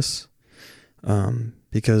Anonymous,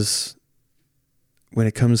 because when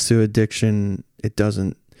it comes to addiction, it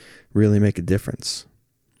doesn't really make a difference.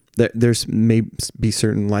 There's may be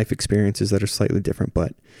certain life experiences that are slightly different,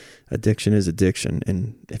 but addiction is addiction.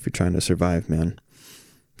 And if you're trying to survive, man,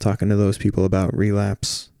 talking to those people about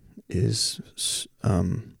relapse is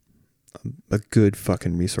a good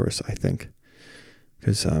fucking resource, I think.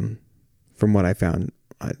 Because from what I found,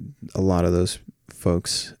 a lot of those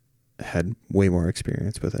folks had way more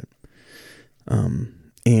experience with it.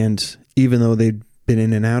 And even though they'd been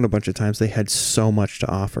in and out a bunch of times, they had so much to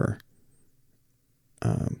offer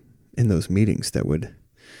in those meetings that would,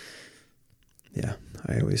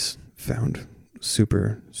 I always found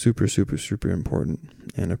super, super, super, super important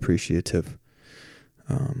and appreciative.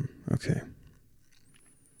 Okay.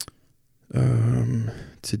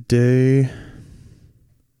 Today,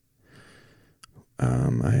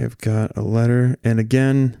 I have got a letter, and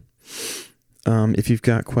again, if you've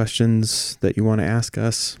got questions that you want to ask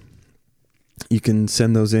us, you can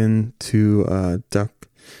send those in to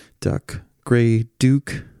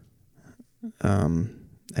duckgrayduke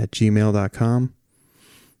at gmail.com,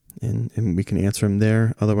 and we can answer them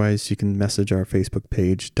there. Otherwise, you can message our Facebook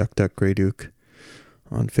page, duck.grayduke,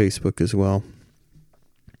 on Facebook as well.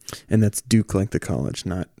 And that's Duke like the college,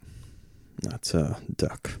 not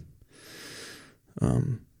Duck.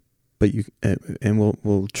 But you, and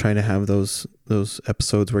we'll try to have those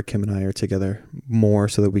episodes where Kim and I are together more,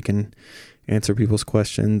 so that we can answer people's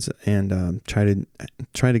questions and try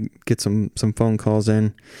to get some phone calls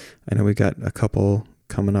in. I know we got a couple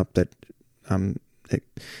coming up that I'm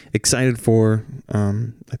excited for.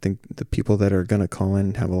 I think the people that are gonna call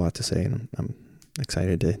in have a lot to say, and I'm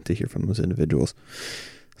excited to hear from those individuals.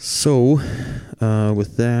 So,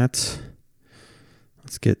 with that,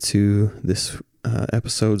 let's get to this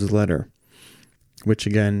episode's letter, which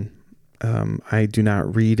again, I do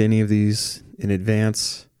not read any of these in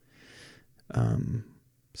advance.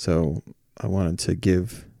 So I wanted to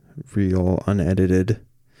give real unedited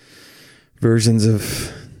versions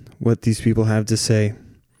of what these people have to say.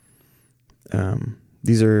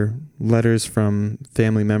 These are letters from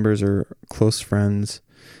family members or close friends.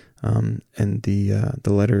 And the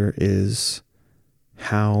letter is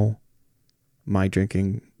how my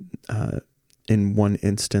drinking, in one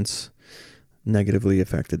instance, negatively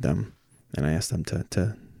affected them. And I asked them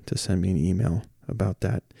to send me an email about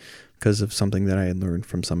that because of something that I had learned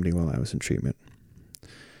from somebody while I was in treatment.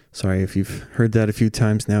 Sorry if you've heard that a few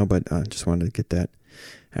times now, but just wanted to get that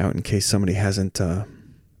out in case somebody hasn't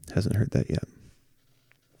heard that yet.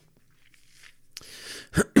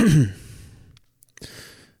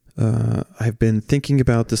 I've been thinking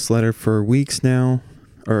about this letter for weeks now,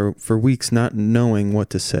 or for weeks not knowing what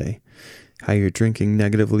to say. How your drinking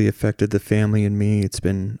negatively affected the family and me. It's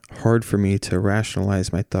been hard for me to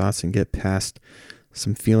rationalize my thoughts and get past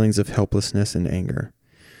some feelings of helplessness and anger.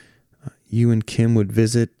 You and Kim would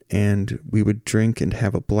visit, and we would drink and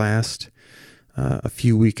have a blast a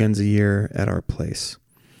few weekends a year at our place.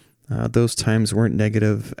 Those times weren't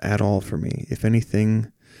negative at all for me. If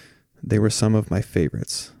anything, they were some of my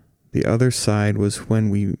favorites. The other side was when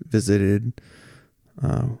we visited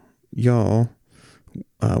y'all,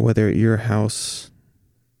 whether at your house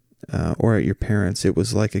or at your parents'. It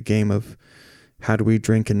was like a game of how do we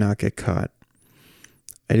drink and not get caught.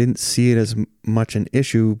 I didn't see it as much an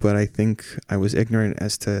issue, but I think I was ignorant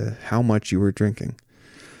as to how much you were drinking.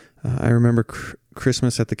 I remember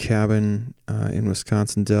Christmas at the cabin in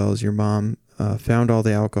Wisconsin Dells. Your mom found all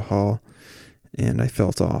the alcohol, and I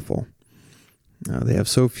felt awful. They have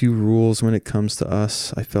so few rules when it comes to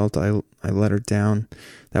us. I felt I let her down.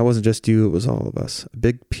 That wasn't just you, it was all of us. A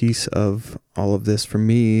big piece of all of this for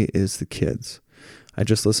me is the kids. I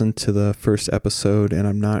just listened to the first episode, and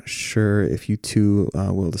I'm not sure if you two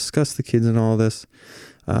will discuss the kids and all this,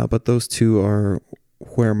 but those two are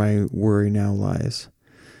where my worry now lies.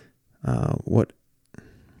 What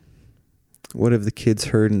have the kids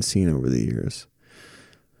heard and seen over the years?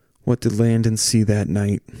 What did Landon see that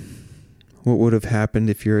night? What would have happened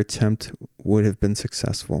if your attempt would have been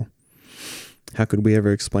successful? How could we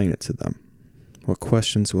ever explain it to them? What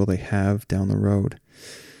questions will they have down the road?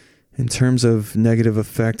 In terms of negative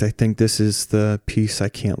effect, I think this is the piece I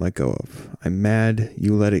can't let go of. I'm mad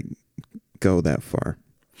you let it go that far.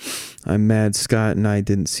 I'm mad Scott and I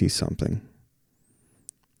didn't see something.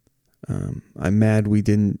 I'm mad we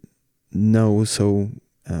didn't know, so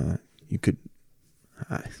you could...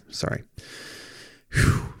 sorry.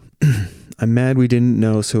 I'm mad we didn't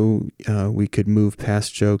know, so we could move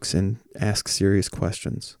past jokes and ask serious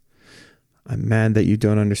questions. I'm mad that you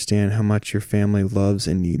don't understand how much your family loves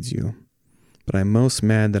and needs you. But I'm most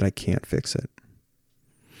mad that I can't fix it.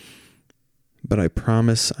 But I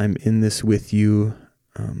promise I'm in this with you.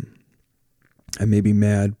 I may be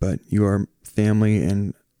mad, but you are family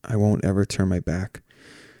and I won't ever turn my back.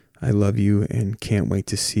 I love you and can't wait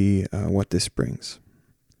to see what this brings.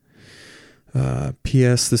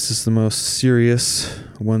 P.S. This is the most serious,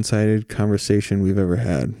 one-sided conversation we've ever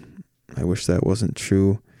had. I wish that wasn't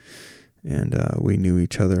true, and we knew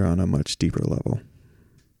each other on a much deeper level.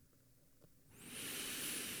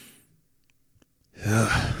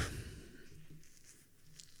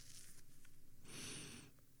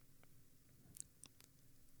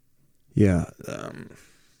 Yeah.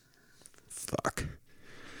 Fuck.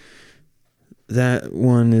 That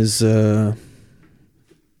one is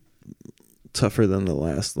tougher than the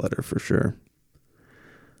last letter for sure.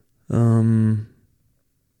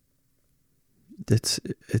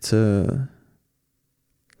 It's a...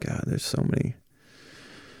 God, there's so many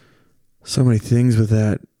things with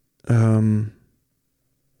that. I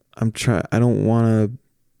don't want to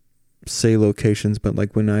say locations, but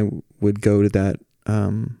like when I would go to that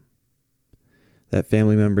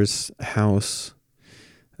family member's house,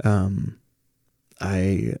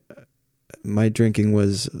 my drinking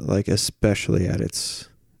was like especially at its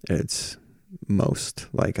most.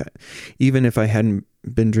 Like even if I hadn't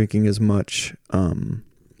been drinking as much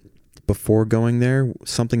before going there,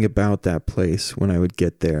 something about that place when I would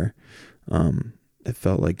get there, it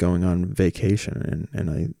felt like going on vacation, and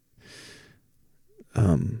I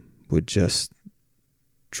would just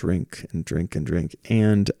drink and drink and drink.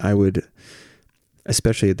 And I would,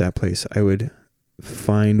 especially at that place, I would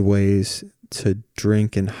find ways to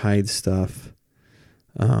drink and hide stuff.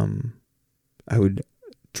 I would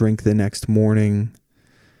drink the next morning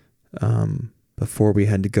before we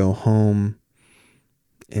had to go home,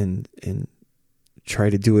 and try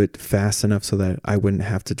to do it fast enough so that I wouldn't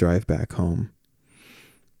have to drive back home,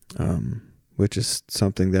 which is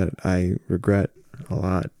something that I regret a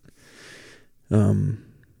lot.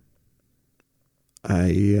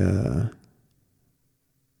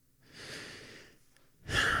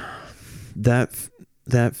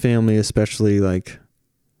 That family especially, like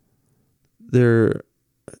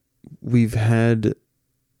we've had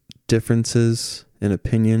differences in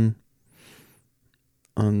opinion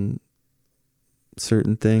on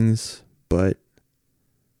certain things, but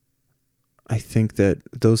I think that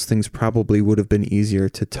those things probably would have been easier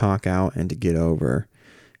to talk out and to get over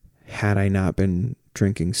had I not been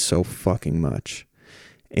drinking so fucking much.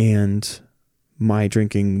 And my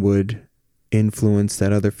drinking would influence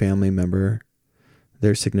that other family member,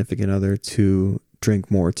 their significant other, to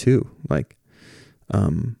drink more too. Like,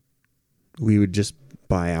 we would just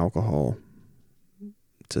buy alcohol,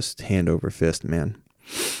 just hand over fist, man.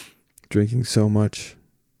 Drinking so much,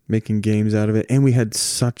 making games out of it. And we had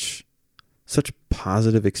such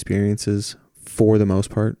positive experiences for the most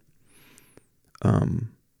part.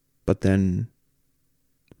 But then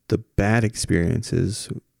the bad experiences,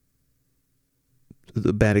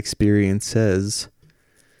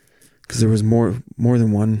 because there was more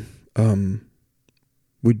than one,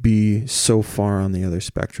 would be so far on the other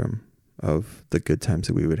spectrum of the good times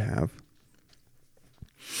that we would have.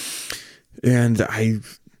 And I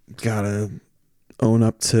gotta own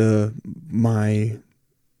up to my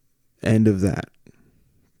end of that,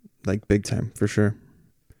 like big time for sure.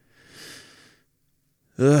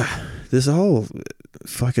 This all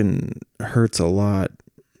fucking hurts a lot,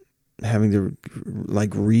 having to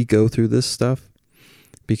like re-go through this stuff,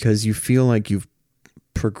 because you feel like you've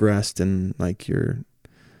progressed and like you're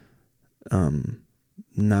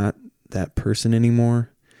not that person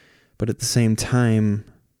anymore. But at the same time,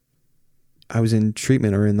 I was in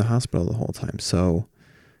treatment or in the hospital the whole time, so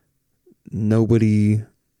nobody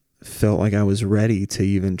felt like I was ready to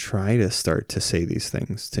even try to start to say these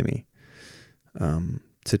things to me,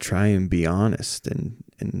 to try and be honest and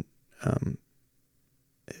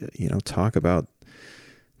talk about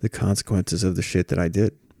the consequences of the shit that I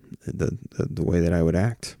did, the way that I would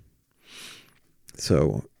act.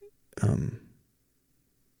 So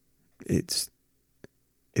it's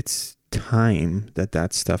time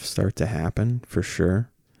that stuff start to happen for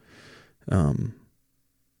sure. And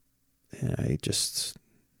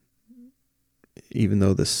even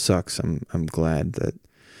though this sucks, I'm glad that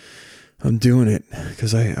I'm doing it,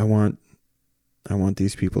 because I want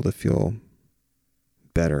these people to feel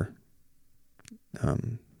better.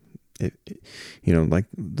 Like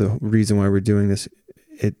the reason why we're doing this,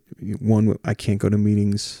 I can't go to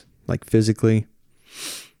meetings like physically,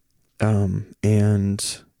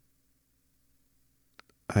 and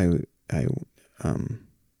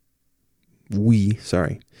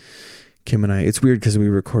Kim and I, it's weird because we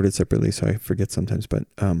recorded separately, so I forget sometimes, but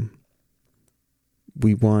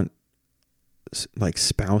we want like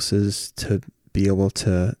spouses to be able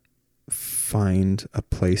to find a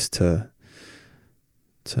place to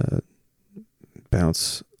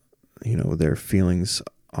bounce, their feelings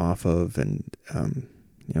off of, and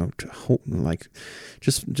to hope, like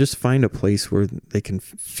just find a place where they can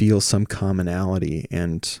feel some commonality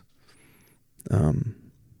and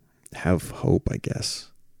have hope, I guess.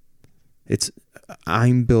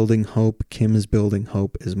 I'm building hope. Kim is building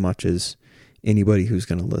hope as much as anybody who's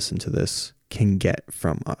going to listen to this can get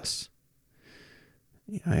from us.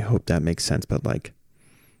 I hope that makes sense, but like,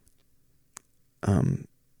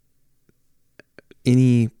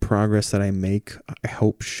 any progress that I make, I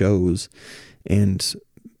hope shows, and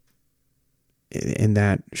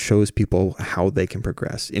that shows people how they can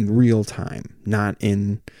progress in real time, not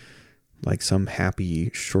in like some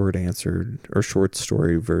happy short answered or short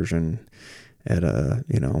story version at an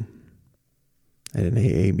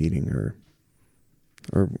AA meeting or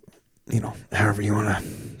however you want to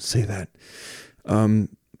say that.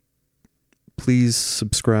 Please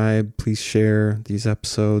subscribe, please share these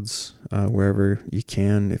episodes wherever you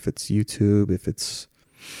can. If it's YouTube, if it's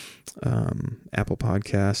Apple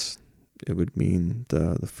Podcasts, it would mean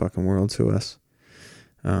the fucking world to us.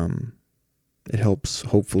 It helps,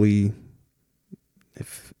 hopefully,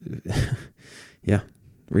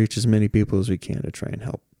 reach as many people as we can to try and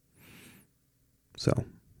help. So,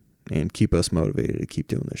 and keep us motivated to keep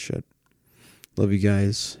doing this shit. Love you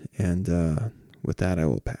guys, and with that, I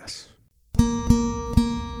will pass.